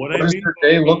resting? What does your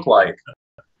day look like?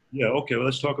 Yeah, okay, well,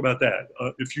 let's talk about that.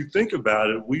 If you think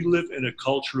about it, we live in a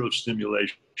culture of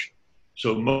stimulation.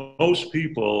 So most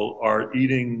people are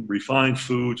eating refined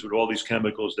foods with all these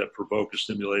chemicals that provoke a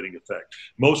stimulating effect.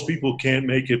 Most people can't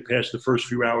make it past the first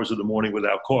few hours of the morning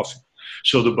without coffee.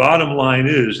 So the bottom line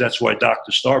is, that's why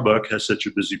Dr. Starbuck has such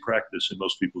a busy practice in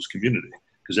most people's community,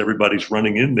 because everybody's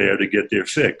running in there to get their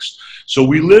fix. So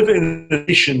we live in a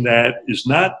nation that is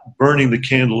not burning the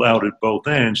candle out at both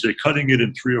ends. They're cutting it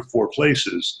in 3 or 4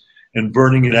 places and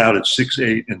burning it out at 6,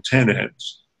 8, and 10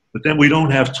 ends. But then we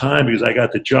don't have time, because I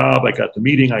got the job, I got the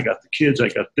meeting, I got the kids, I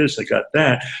got this, I got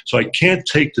that. So I can't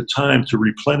take the time to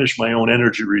replenish my own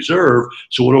energy reserve.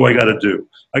 So what do I got to do?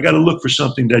 I got to look for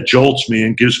something that jolts me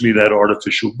and gives me that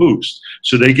artificial boost.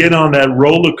 So they get on that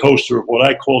roller coaster of what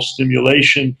I call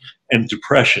stimulation and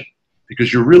depression,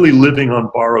 because you're really living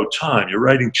on borrowed time. You're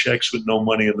writing checks with no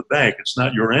money in the bank. It's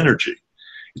not your energy.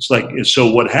 It's like, so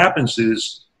what happens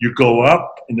is, you go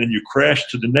up and then you crash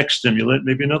to the next stimulant,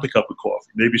 maybe another cup of coffee,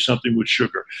 maybe something with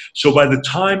sugar. So by the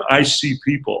time I see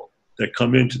people that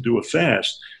come in to do a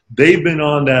fast, they've been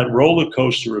on that roller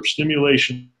coaster of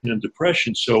stimulation and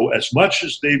depression. So as much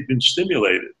as they've been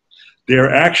stimulated,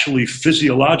 they're actually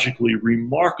physiologically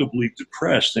remarkably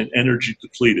depressed and energy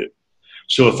depleted.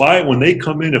 So when they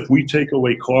come in, if we take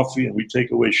away coffee and we take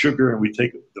away sugar and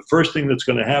the first thing that's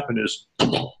going to happen is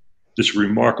this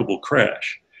remarkable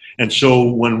crash. And so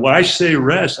when I say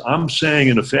rest, I'm saying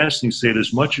in a fasting state,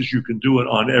 as much as you can do it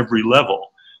on every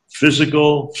level,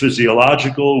 physical,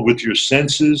 physiological, with your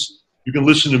senses. You can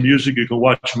listen to music, you can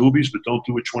watch movies, but don't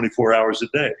do it 24 hours a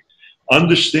day.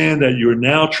 Understand that you're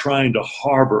now trying to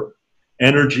harbor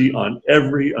energy on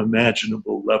every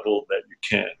imaginable level that you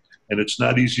can. And it's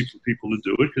not easy for people to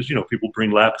do it, because, people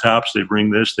bring laptops, they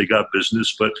bring this, they got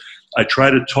business, but I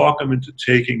try to talk them into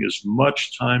taking as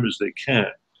much time as they can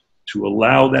to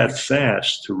allow that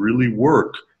fast to really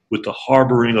work with the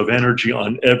harboring of energy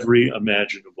on every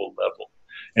imaginable level.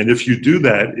 And if you do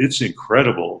that, it's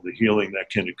incredible, the healing that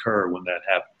can occur when that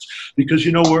happens. Because,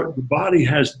 you know, the body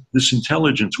has this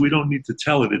intelligence. We don't need to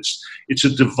tell it. It's a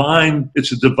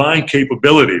divine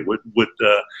capability,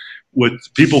 what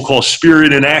people call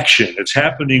spirit in action. It's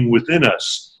happening within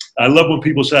us. I love when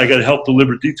people say, I got to help the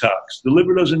liver detox. The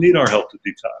liver doesn't need our help to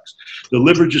detox. The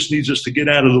liver just needs us to get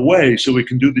out of the way so it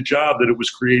can do the job that it was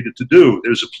created to do.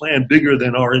 There's a plan bigger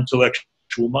than our intellectual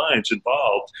minds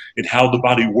involved in how the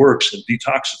body works and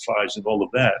detoxifies and all of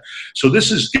that. So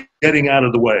this is getting out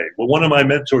of the way. What one of my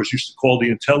mentors used to call the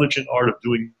intelligent art of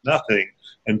doing nothing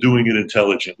and doing it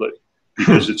intelligently.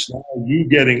 Because it's now you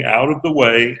getting out of the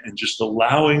way and just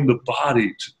allowing the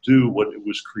body to do what it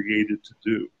was created to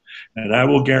do. And I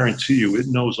will guarantee you it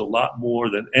knows a lot more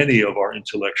than any of our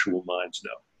intellectual minds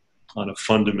know on a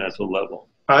fundamental level.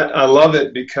 I love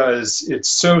it because it's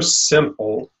so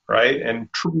simple, right? And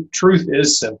truth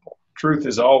is simple. Truth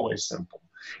is always simple.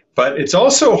 But it's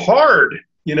also hard,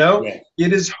 you know? Yeah.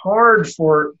 It is hard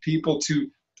for people to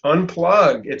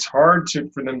unplug. It's hard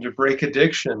for them to break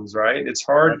addictions, right? It's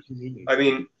hard. Absolutely. I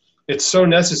mean, it's so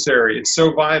necessary. It's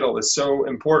so vital. It's so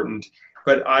important.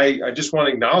 But I just want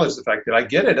to acknowledge the fact that I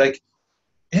get it. Like,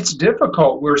 it's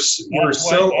difficult. We're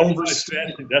so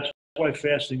overstimulated. That's why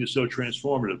fasting is so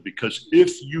transformative, because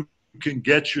if you can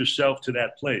get yourself to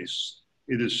that place,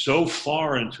 it is so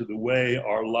foreign to the way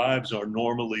our lives are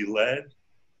normally led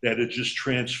that it just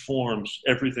transforms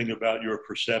everything about your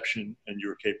perception and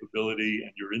your capability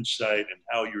and your insight and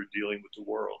how you're dealing with the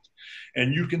world.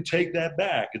 And you can take that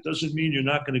back. It doesn't mean you're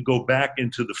not going to go back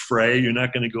into the fray. You're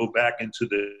not going to go back into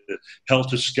the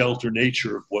helter-skelter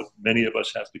nature of what many of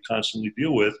us have to constantly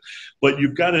deal with. But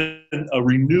you've got a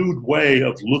renewed way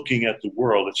of looking at the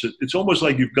world. It's almost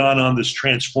like you've gone on this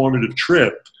transformative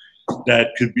trip that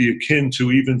could be akin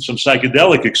to even some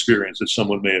psychedelic experience that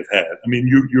someone may have had. I mean,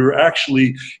 you're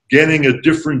actually getting a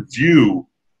different view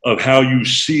of how you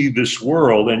see this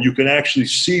world, and you can actually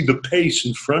see the pace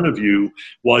in front of you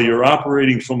while you're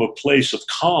operating from a place of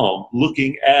calm,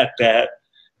 looking at that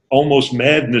almost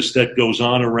madness that goes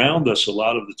on around us a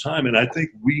lot of the time. And I think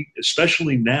we,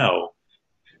 especially now,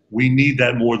 we need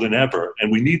that more than ever.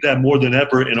 And we need that more than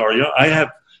ever in our young.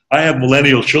 I have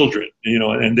millennial children, you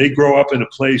know, and they grow up in a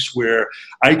place where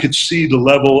I could see the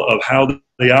level of how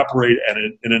they operate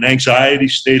in an anxiety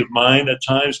state of mind at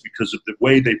times because of the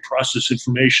way they process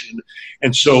information.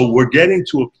 And so we're getting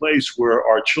to a place where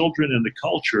our children and the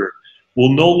culture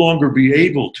will no longer be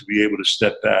able to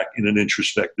step back in an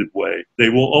introspective way. They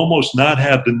will almost not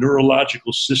have the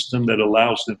neurological system that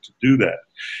allows them to do that.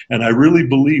 And I really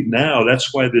believe now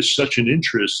that's why there's such an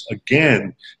interest,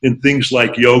 again, in things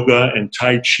like yoga and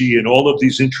Tai Chi and all of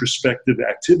these introspective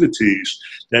activities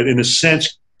that, in a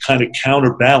sense, kind of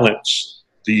counterbalance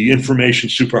the information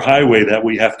superhighway that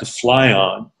we have to fly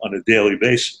on a daily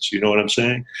basis. You know what I'm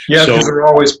saying? Yeah, because we're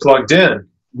always plugged in.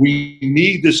 We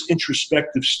need this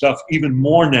introspective stuff even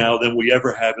more now than we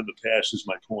ever have in the past, is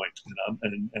my point.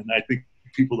 And I think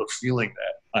people are feeling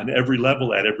that on every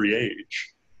level at every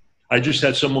age. I just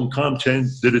had someone come,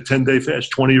 did a 10-day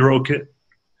fast, 20-year-old kid,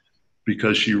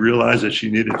 because she realized that she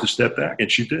needed to step back,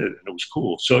 and she did, and it was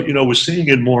cool. So, you know, we're seeing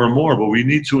it more and more, but we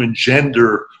need to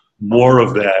engender more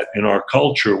of that in our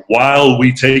culture while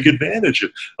we take advantage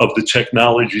of the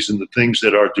technologies and the things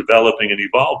that are developing and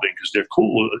evolving, because they're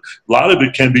cool. A lot of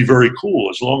it can be very cool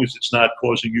as long as it's not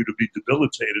causing you to be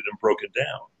debilitated and broken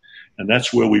down. And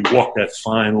that's where we walk that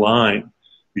fine line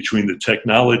between the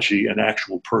technology and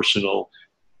actual personal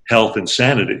health and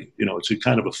sanity. You know, it's a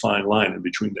kind of a fine line in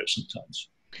between there sometimes.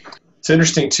 It's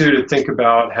interesting too to think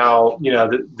about how, you know,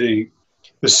 the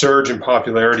surge in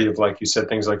popularity of, like you said,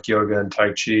 things like yoga and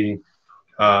Tai Chi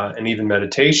and even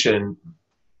meditation,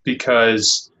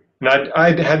 because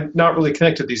I had not really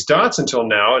connected these dots until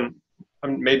now,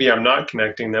 and maybe I'm not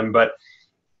connecting them, but,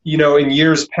 you know, in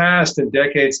years past and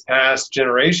decades past,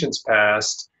 generations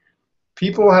past,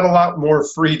 people had a lot more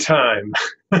free time.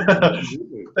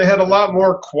 They had a lot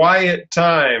more quiet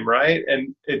time, right?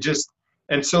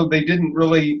 And so they didn't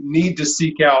really need to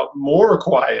seek out more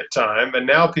quiet time. And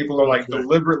now people are like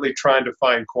deliberately trying to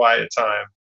find quiet time.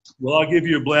 Well, I'll give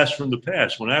you a blast from the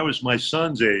past. When I was my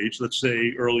son's age, let's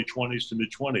say early 20s to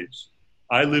mid 20s,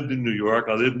 I lived in New York.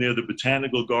 I lived near the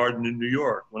Botanical Garden in New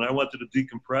York. When I wanted to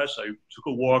decompress, I took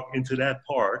a walk into that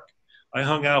park. I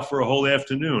hung out for a whole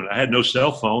afternoon. I had no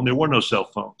cell phone. There were no cell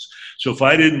phones. So if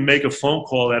I didn't make a phone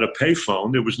call at a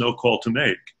payphone, there was no call to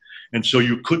make. And so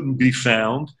you couldn't be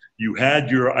found. You had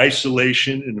your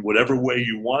isolation in whatever way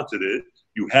you wanted it.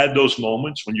 You had those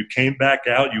moments. When you came back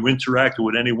out, you interacted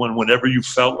with anyone whenever you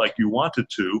felt like you wanted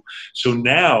to. So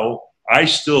now I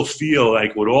still feel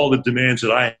like with all the demands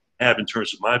that I have in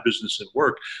terms of my business and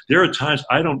work, there are times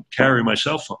I don't carry my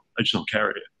cell phone. I just don't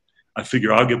carry it. I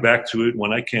figure I'll get back to it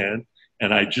when I can,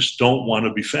 and I just don't want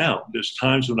to be found. There's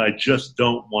times when I just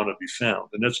don't want to be found.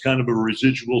 And that's kind of a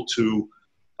residual to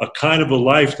a kind of a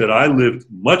life that I lived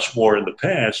much more in the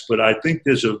past, but I think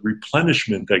there's a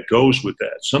replenishment that goes with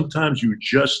that. Sometimes you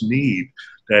just need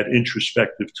that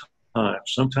introspective time.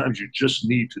 Sometimes you just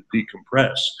need to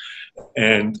decompress.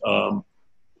 And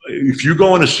if you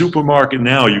go in a supermarket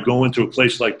now, you go into a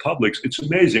place like Publix, it's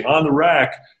amazing. On the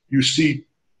rack, you see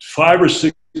 5 or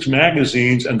 6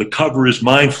 magazines, and the cover is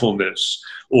mindfulness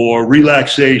or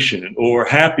relaxation or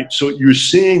happy. So you're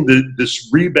seeing this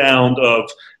rebound of,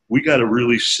 we got to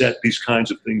really set these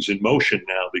kinds of things in motion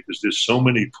now, because there's so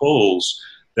many pulls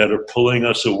that are pulling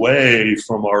us away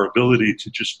from our ability to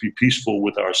just be peaceful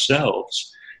with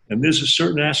ourselves. And there's a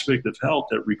certain aspect of health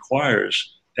that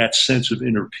requires that sense of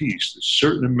inner peace, a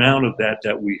certain amount of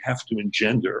that we have to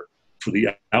engender for the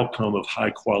outcome of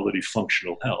high quality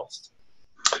functional health.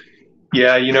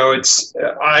 Yeah, you know,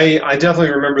 I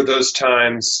definitely remember those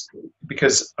times,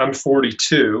 because I'm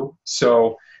 42,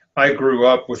 so I grew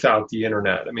up without the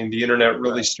internet. I mean, the internet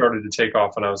really started to take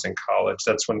off when I was in college.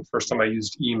 That's when the first time I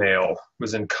used email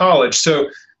was in college. So,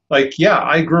 like, yeah,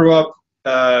 I grew up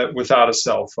without a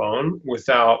cell phone,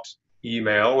 without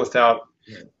email, without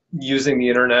using the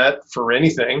internet for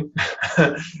anything.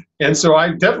 And so I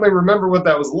definitely remember what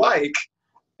that was like.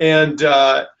 And,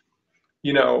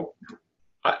 you know,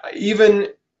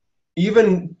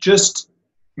 even just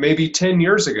maybe 10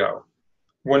 years ago,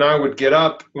 when I would get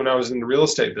up, when I was in the real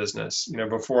estate business, you know,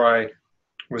 before I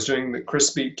was doing the Chris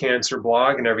Beat Cancer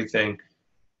blog and everything,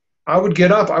 I would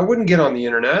get up. I wouldn't get on the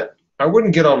internet. I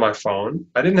wouldn't get on my phone.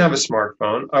 I didn't have a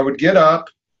smartphone. I would get up.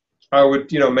 I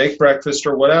would, you know, make breakfast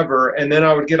or whatever, and then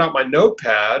I would get out my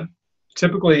notepad,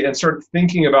 typically, and start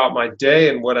thinking about my day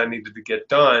and what I needed to get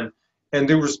done. And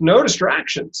there was no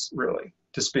distractions, really,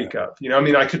 to speak of. You know, I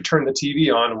mean, I could turn the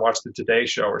TV on and watch the Today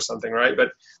Show or something, right?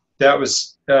 But that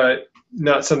was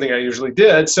not something I usually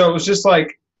did. So it was just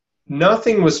like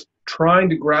nothing was trying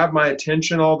to grab my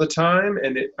attention all the time.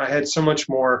 And I had so much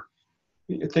more,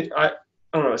 I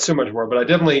don't know, so much more, but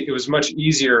it was much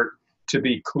easier to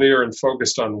be clear and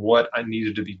focused on what I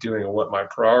needed to be doing and what my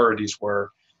priorities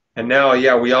were. And now,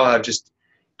 yeah, we all have just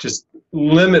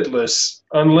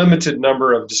unlimited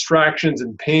number of distractions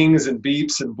and pings and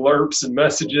beeps and blurps and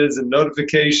messages and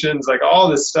notifications, like all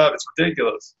this stuff. It's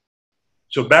ridiculous.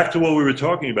 So back to what we were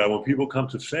talking about, when people come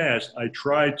to fast, I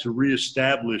try to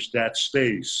reestablish that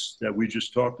space that we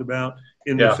just talked about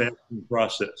in the fasting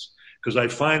process. Because I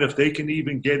find if they can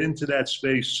even get into that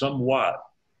space somewhat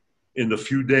in the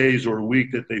few days or a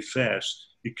week that they fast,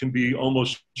 it can be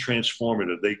almost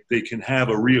transformative. They can have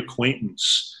a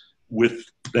reacquaintance with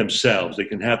themselves. They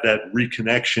can have that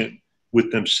reconnection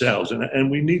with themselves.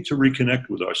 And we need to reconnect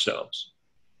with ourselves.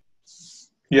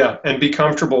 Yeah, and be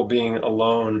comfortable being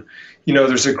alone. You know,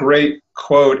 there's a great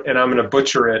quote, and I'm going to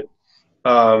butcher it.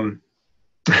 But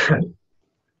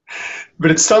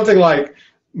it's something like,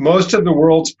 most of the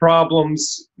world's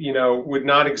problems, you know, would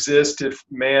not exist if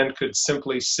man could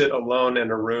simply sit alone in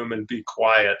a room and be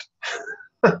quiet.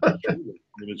 I mean,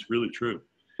 it's really true.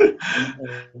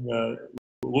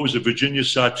 What was it? Virginia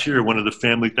Satir, one of the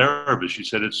family therapists, she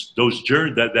said it's those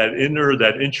journeys, that inner,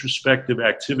 that introspective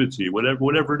activity,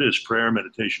 whatever it is, prayer,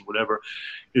 meditation, whatever,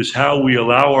 is how we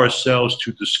allow ourselves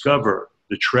to discover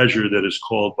the treasure that is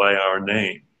called by our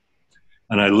name.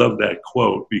 And I love that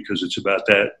quote, because it's about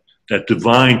that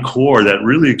divine core that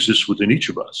really exists within each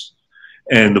of us.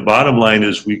 And the bottom line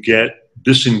is we get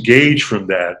disengaged from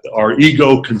that. Our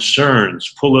ego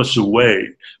concerns pull us away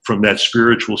from that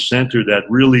spiritual center that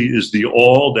really is the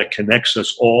all that connects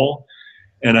us all.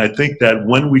 And I think that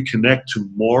when we connect to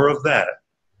more of that,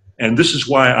 and this is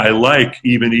why I like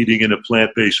even eating in a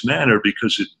plant-based manner,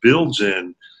 because it builds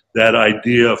in that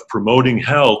idea of promoting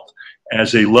health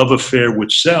as a love affair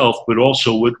with self, but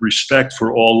also with respect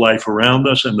for all life around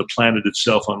us and the planet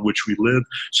itself on which we live.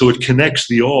 So it connects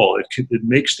the all. It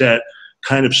makes that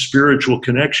kind of spiritual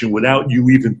connection without you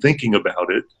even thinking about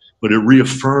it, but it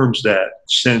reaffirms that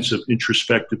sense of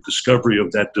introspective discovery of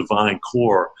that divine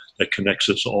core that connects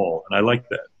us all. And I like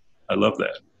that. I love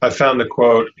that. I found the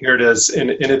quote. Here it is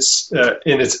in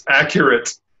its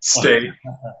accurate state.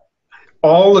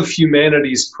 All of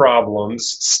humanity's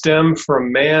problems stem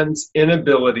from man's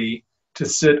inability to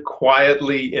sit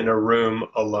quietly in a room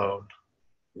alone.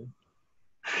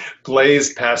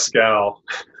 Blaise Pascal.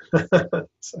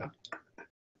 So.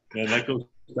 Yeah, that goes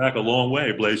back a long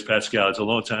way, Blaise Pascal. It's a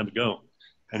long time ago.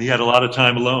 And he had a lot of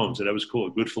time alone, so that was cool.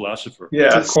 A good philosopher.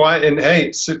 Yeah, quiet, and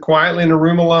hey, sit quietly in a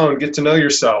room alone, get to know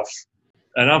yourself.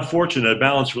 And I'm fortunate at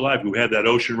Balance for Life. We had that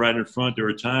ocean right in front. There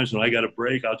are times when I got a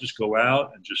break, I'll just go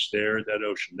out and just stare at that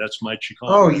ocean. That's my Qigong.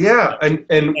 Oh yeah,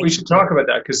 and we should talk about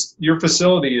that because your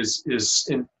facility is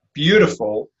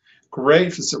beautiful,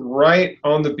 great. It's right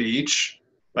on the beach,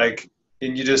 like,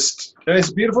 and it's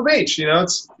a beautiful beach. You know,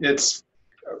 it's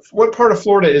what part of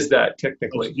Florida is that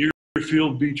technically? It's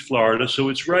Deerfield Beach, Florida. So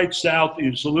it's right south.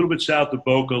 It's a little bit south of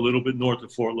Boca, a little bit north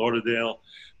of Fort Lauderdale.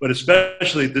 But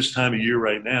especially at this time of year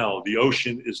right now, the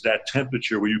ocean is that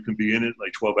temperature where you can be in it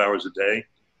like 12 hours a day.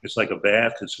 It's like a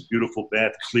bath. It's a beautiful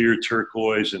bath, clear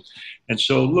turquoise. And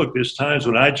so, look, there's times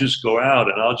when I just go out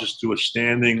and I'll just do a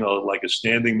standing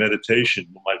meditation,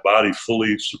 my body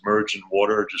fully submerged in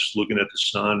water, just looking at the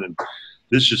sun. And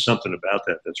there's just something about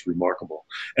that that's remarkable.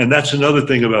 And that's another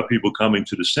thing about people coming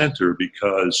to the center,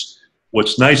 because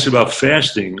what's nice about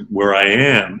fasting where I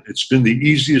am, it's been the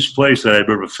easiest place that I've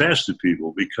ever fasted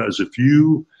people, because if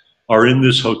you are in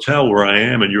this hotel where I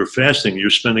am and you're fasting, you're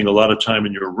spending a lot of time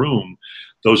in your room,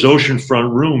 those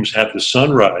oceanfront rooms have the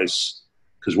sunrise,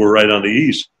 because we're right on the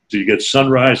east. So you get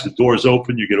sunrise, the doors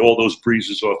open, you get all those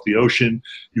breezes off the ocean.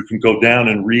 You can go down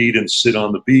and read and sit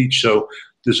on the beach. So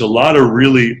there's a lot of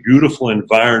really beautiful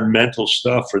environmental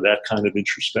stuff for that kind of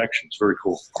introspection. It's very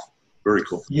cool. Very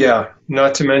cool. Yeah,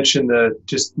 not to mention the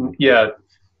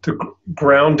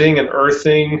grounding and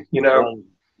earthing, you know,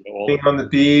 being on the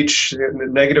beach, the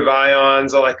negative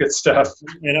ions, all that good stuff.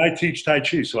 And I teach Tai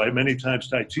Chi, so I many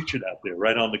times I teach it out there,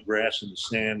 right on the grass and the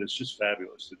sand. It's just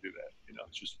fabulous to do that. You know,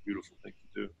 it's just a beautiful thing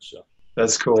to do. So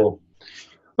that's cool.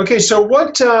 Okay, so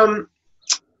what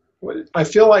I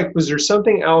feel like, was there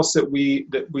something else that we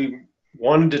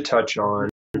wanted to touch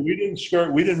on? We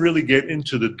didn't really get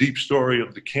into the deep story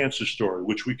of the cancer story,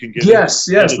 which we can get Yes,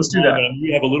 let's do that. And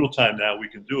we have a little time now, we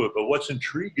can do it. But what's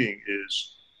intriguing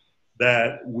is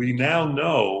that we now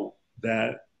know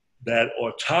that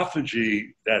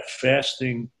autophagy that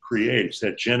fasting creates,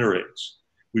 that generates.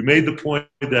 We made the point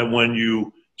that when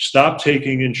you stop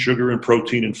taking in sugar and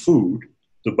protein and food,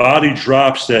 the body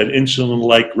drops that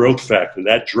insulin-like growth factor.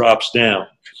 That drops down.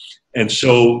 And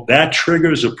so that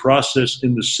triggers a process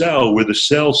in the cell where the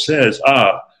cell says,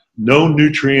 no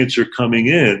nutrients are coming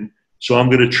in, so I'm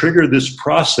going to trigger this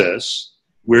process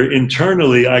where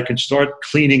internally I can start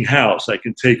cleaning house. I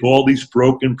can take all these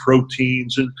broken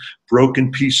proteins and broken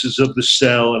pieces of the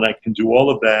cell, and I can do all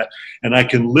of that, and I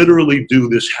can literally do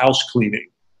this house cleaning.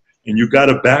 And you've got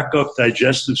a backup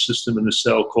digestive system in the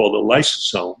cell called a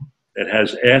lysosome that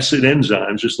has acid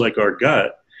enzymes, just like our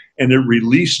gut. And it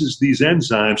releases these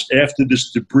enzymes after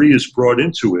this debris is brought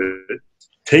into it,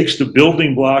 takes the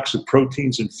building blocks of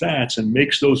proteins and fats and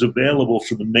makes those available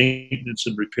for the maintenance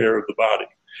and repair of the body.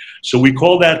 So we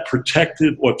call that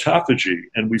protective autophagy,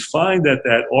 and we find that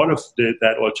that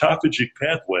autophagic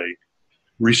pathway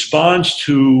responds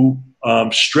to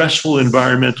stressful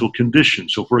environmental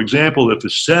conditions. So for example, if a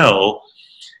cell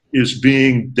is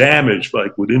being damaged,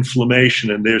 like with inflammation,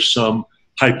 and there's some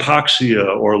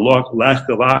hypoxia or lack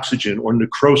of oxygen or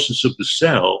necrosis of the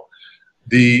cell,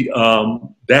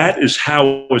 that is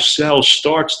how a cell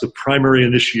starts the primary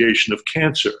initiation of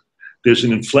cancer. There's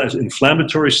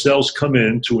inflammatory cells come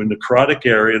into a necrotic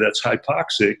area that's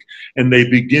hypoxic, and they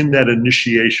begin that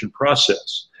initiation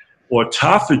process.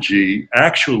 Autophagy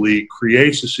actually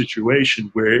creates a situation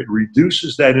where it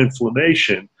reduces that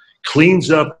inflammation, cleans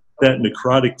up that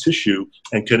necrotic tissue,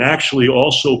 and can actually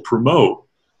also promote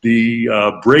the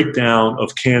breakdown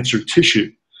of cancer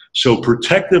tissue. So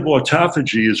protective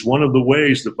autophagy is one of the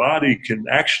ways the body can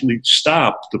actually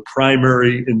stop the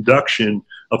primary induction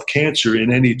of cancer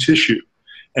in any tissue.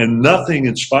 And nothing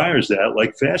inspires that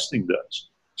like fasting does.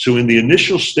 So in the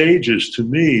initial stages, to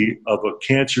me, of a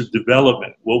cancer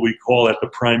development, what we call at the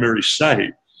primary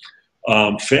site,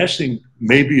 fasting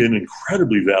may be an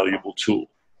incredibly valuable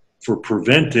tool for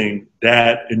preventing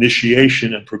that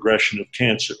initiation and progression of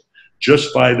cancer,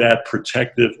 just by that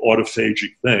protective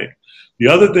autophagic thing. The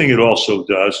other thing it also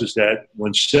does is that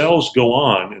when cells go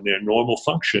on in their normal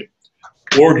function,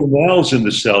 organelles in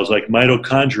the cells, like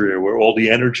mitochondria, where all the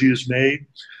energy is made,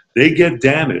 they get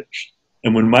damaged.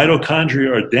 And when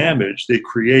mitochondria are damaged, they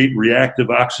create reactive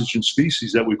oxygen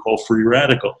species that we call free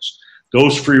radicals.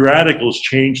 Those free radicals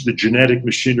change the genetic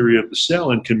machinery of the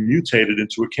cell and can mutate it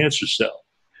into a cancer cell.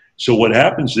 So what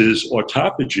happens is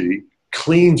autophagy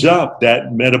cleans up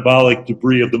that metabolic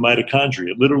debris of the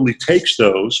mitochondria. It literally takes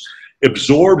those,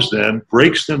 absorbs them,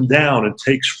 breaks them down, and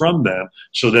takes from them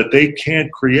so that they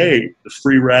can't create the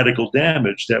free radical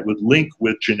damage that would link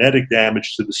with genetic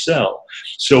damage to the cell.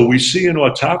 So we see in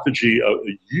autophagy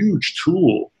a huge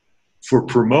tool for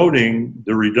promoting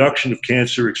the reduction of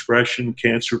cancer expression,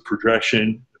 cancer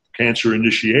progression, cancer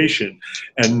initiation,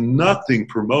 and nothing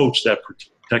promotes that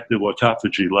protective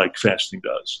autophagy like fasting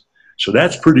does. So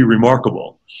that's pretty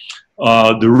remarkable.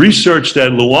 The research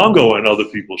that Luongo and other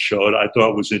people showed I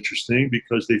thought was interesting,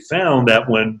 because they found that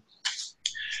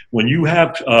when you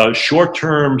have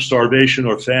short-term starvation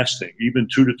or fasting, even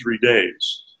 2 to 3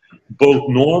 days, both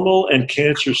normal and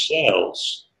cancer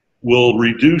cells will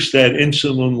reduce that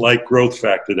insulin-like growth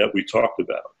factor that we talked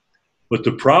about. But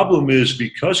the problem is,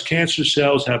 because cancer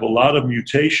cells have a lot of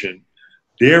mutation,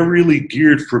 they're really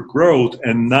geared for growth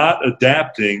and not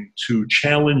adapting to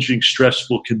challenging,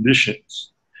 stressful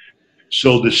conditions.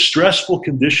 So the stressful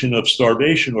condition of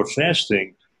starvation or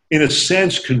fasting, in a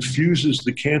sense, confuses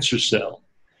the cancer cell,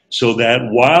 so that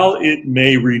while it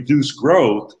may reduce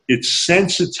growth, it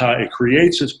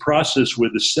creates this process where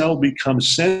the cell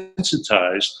becomes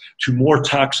sensitized to more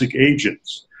toxic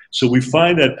agents. So we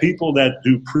find that people that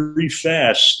do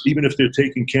pre-fast, even if they're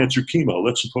taking cancer chemo,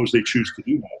 let's suppose they choose to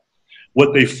do that,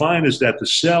 what they find is that the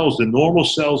cells, the normal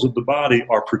cells of the body,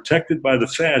 are protected by the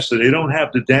fast, so they don't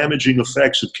have the damaging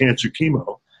effects of cancer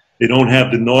chemo. They don't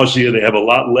have the nausea. They have a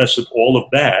lot less of all of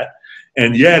that.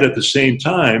 And yet, at the same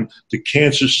time, the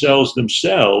cancer cells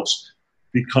themselves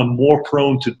become more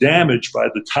prone to damage by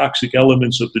the toxic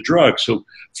elements of the drug. So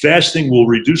fasting will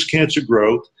reduce cancer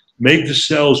growth, make the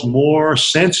cells more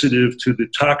sensitive to the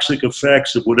toxic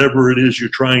effects of whatever it is you're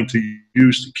trying to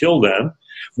use to kill them,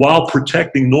 while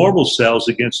protecting normal cells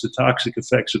against the toxic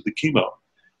effects of the chemo.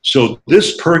 So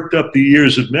this perked up the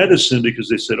ears of medicine, because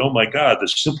they said, oh my God, the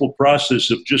simple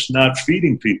process of just not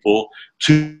feeding people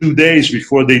 2 days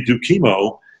before they do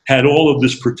chemo had all of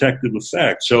this protective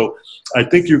effect. So I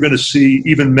think you're going to see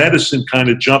even medicine kind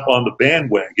of jump on the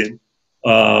bandwagon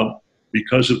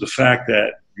because of the fact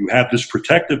that you have this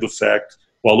protective effect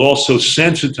while also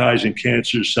sensitizing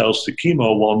cancer cells to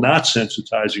chemo while not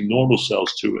sensitizing normal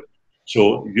cells to it.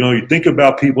 So, you think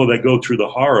about people that go through the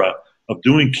horror of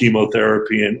doing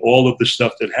chemotherapy and all of the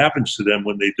stuff that happens to them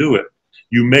when they do it.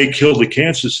 You may kill the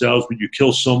cancer cells, but you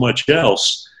kill so much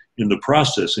else in the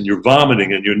process, and you're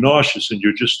vomiting and you're nauseous and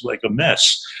you're just like a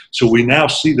mess. So we now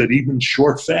see that even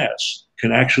short fasts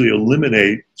can actually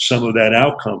eliminate some of that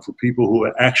outcome for people who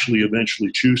actually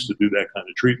eventually choose to do that kind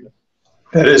of treatment.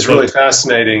 That is really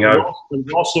fascinating.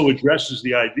 It also addresses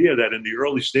the idea that in the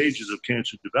early stages of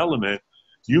cancer development,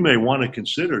 you may want to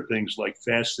consider things like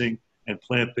fasting and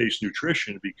plant-based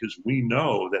nutrition, because we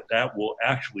know that that will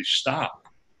actually stop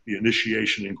the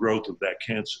initiation and growth of that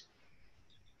cancer.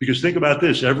 Because think about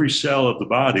this, every cell of the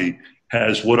body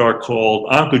has what are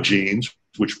called oncogenes,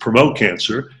 which promote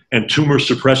cancer, and tumor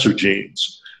suppressor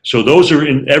genes. So those are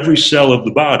in every cell of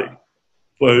the body.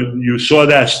 But you saw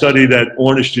that study that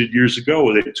Ornish did years ago,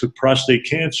 where they took prostate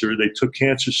cancer, they took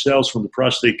cancer cells from the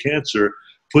prostate cancer,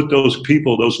 put those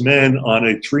people, those men, on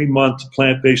a 3-month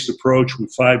plant-based approach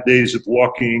with 5 days of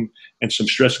walking and some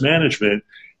stress management,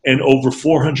 and over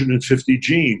 450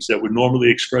 genes that would normally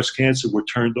express cancer were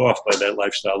turned off by that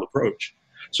lifestyle approach.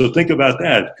 So think about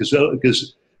that,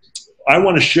 because I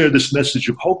want to share this message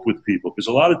of hope with people, because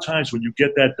a lot of times when you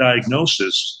get that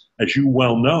diagnosis, as you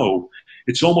well know,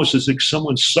 it's almost as if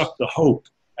someone sucked the hope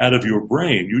out of your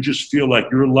brain. You just feel like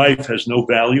your life has no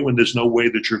value and there's no way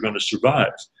that you're going to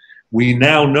survive. We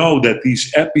now know that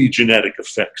these epigenetic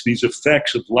effects, these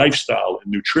effects of lifestyle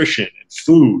and nutrition and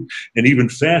food and even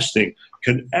fasting,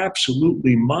 can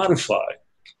absolutely modify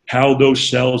how those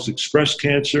cells express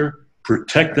cancer,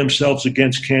 protect themselves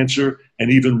against cancer,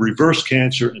 and even reverse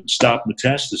cancer and stop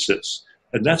metastasis.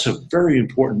 And that's a very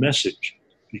important message,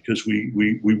 because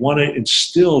we want to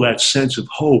instill that sense of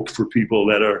hope for people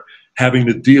that are having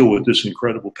to deal with this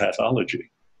incredible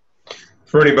pathology.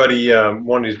 For anybody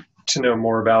wanting to know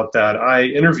more about that, I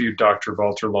interviewed Dr.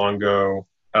 Walter Longo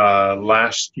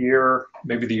last year,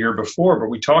 maybe the year before, but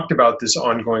we talked about this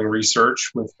ongoing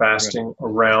research with fasting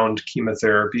around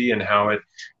chemotherapy and how it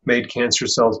made cancer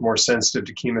cells more sensitive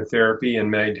to chemotherapy and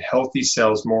made healthy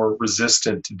cells more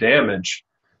resistant to damage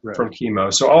from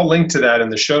chemo. So I'll link to that in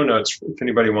the show notes if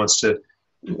anybody wants to,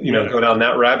 go down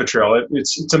that rabbit trail.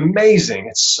 It's amazing.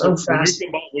 It's so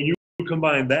fascinating. When you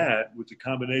combine that with the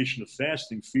combination of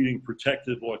fasting, feeding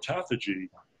protective autophagy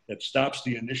that stops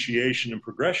the initiation and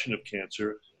progression of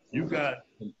cancer, you've got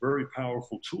some very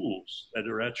powerful tools that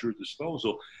are at your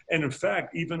disposal. And in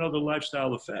fact, even other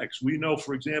lifestyle effects. We know,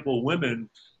 for example, women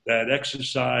that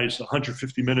exercise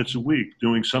 150 minutes a week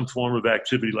doing some form of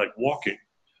activity like walking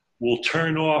will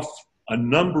turn off a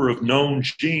number of known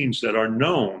genes that are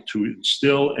known to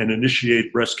instill and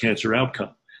initiate breast cancer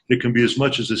outcome. there can be as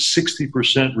much as a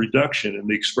 60% reduction in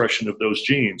the expression of those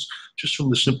genes just from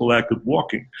the simple act of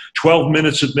walking. 12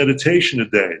 minutes of meditation a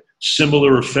day,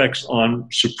 similar effects on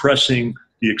suppressing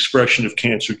the expression of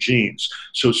cancer genes.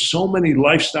 So many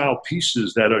lifestyle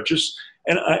pieces that are just,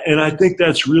 and I think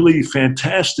that's really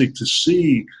fantastic to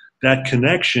see that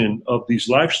connection of these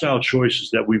lifestyle choices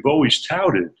that we've always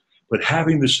touted, but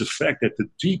having this effect at the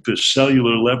deepest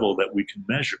cellular level that we can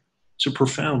measure. It's a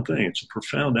profound thing. It's a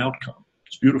profound outcome.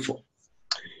 It's beautiful.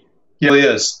 Yeah, it really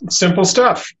is. Simple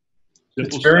stuff.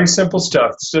 It's very simple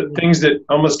stuff. So things that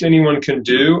almost anyone can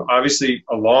do. Obviously,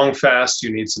 a long fast,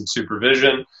 you need some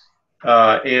supervision.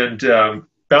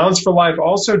 Balance for Life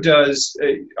also does,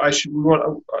 I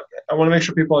want to make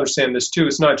sure people understand this too.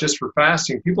 It's not just for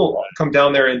fasting. People come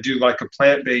down there and do like a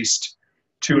plant-based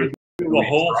a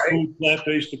whole food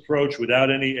plant-based approach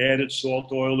without any added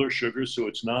salt, oil, or sugar, so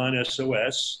it's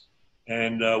non-SOS.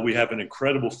 And we have an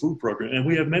incredible food program. And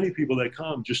we have many people that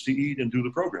come just to eat and do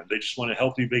the program. They just want a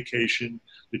healthy vacation.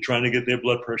 They're trying to get their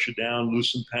blood pressure down,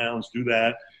 lose some pounds, do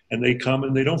that. And they come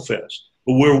and they don't fast.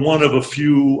 But we're one of the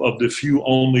few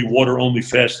only water-only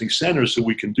fasting centers, so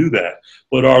we can do that.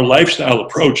 But our lifestyle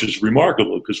approach is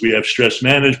remarkable because we have stress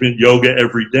management, yoga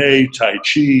every day, Tai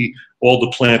Chi, all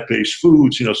the plant-based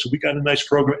foods, so we got a nice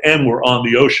program. And we're on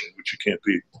the ocean, which you can't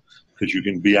beat because you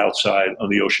can be outside on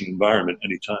the ocean environment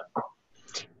anytime.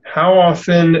 How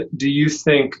often do you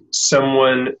think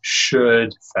someone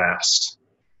should fast?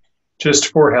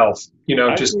 Just for health,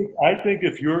 I think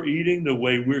if you're eating the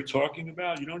way we're talking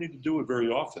about, you don't need to do it very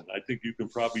often. I think you can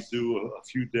probably do a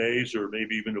few days or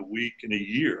maybe even a week in a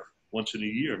year, once in a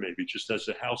year, maybe just as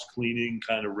a house cleaning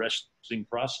kind of resting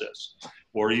process,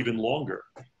 or even longer.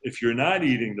 If you're not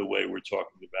eating the way we're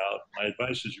talking about, my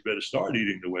advice is you better start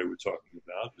eating the way we're talking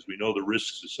about because we know the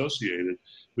risks associated,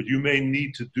 but you may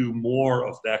need to do more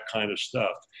of that kind of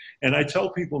stuff. And I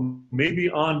tell people maybe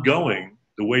ongoing,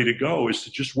 the way to go is to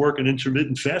just work an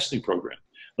intermittent fasting program.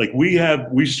 Like we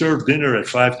serve dinner at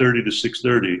 5:30 to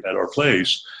 6:30 at our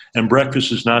place, and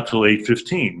breakfast is not till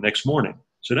 8:15 next morning.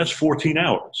 So that's 14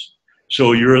 hours.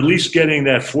 So you're at least getting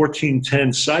that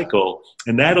 14-10 cycle,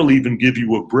 and that'll even give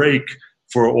you a break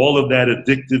for all of that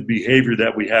addictive behavior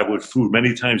that we have with food,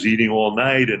 many times eating all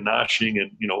night and noshing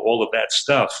and all of that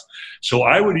stuff. So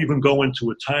I would even go into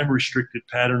a time-restricted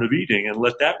pattern of eating and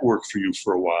let that work for you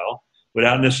for a while,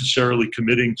 without necessarily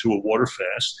committing to a water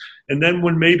fast. And then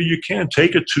when maybe you can,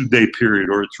 take a 2-day period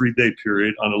or a 3-day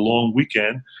period on a long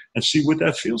weekend and see what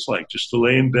that feels like. Just to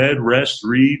lay in bed, rest,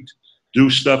 read, do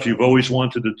stuff you've always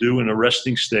wanted to do in a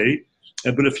resting state.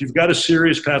 But if you've got a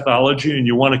serious pathology and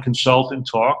you want to consult and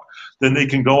talk, then they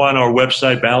can go on our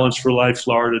website,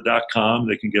 balanceforlifeflorida.com.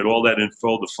 They can get all that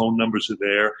info. The phone numbers are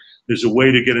there. There's a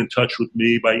way to get in touch with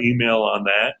me by email on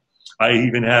that. I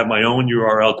even have my own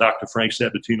URL,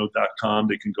 drfranksabatino.com.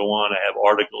 They can go on. I have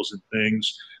articles and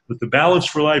things. But the Balance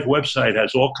for Life website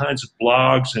has all kinds of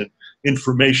blogs and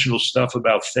informational stuff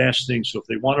about fasting. So if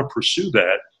they want to pursue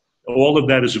that, all of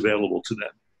that is available to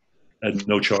them at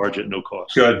no charge, at no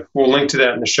cost. Good. We'll link to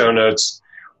that in the show notes.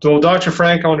 Well, Dr.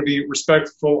 Frank, I want to be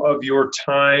respectful of your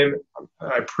time.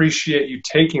 I appreciate you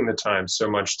taking the time so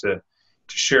much to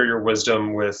share your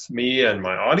wisdom with me and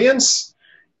my audience.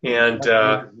 And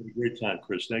a great time,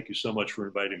 Chris. Thank you so much for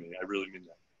inviting me. I really mean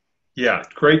that. Yeah,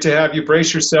 great to have you.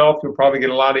 Brace yourself. You'll probably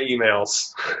get a lot of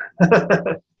emails.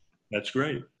 That's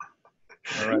great.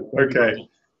 All right. Okay.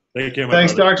 Thank you.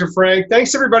 Thanks, Dr. Frank.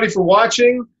 Thanks, everybody, for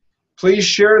watching. Please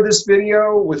share this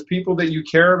video with people that you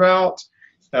care about.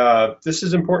 This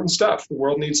is important stuff the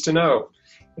world needs to know.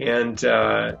 And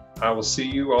I will see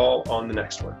you all on the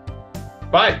next one.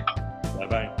 Bye.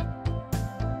 Bye-bye.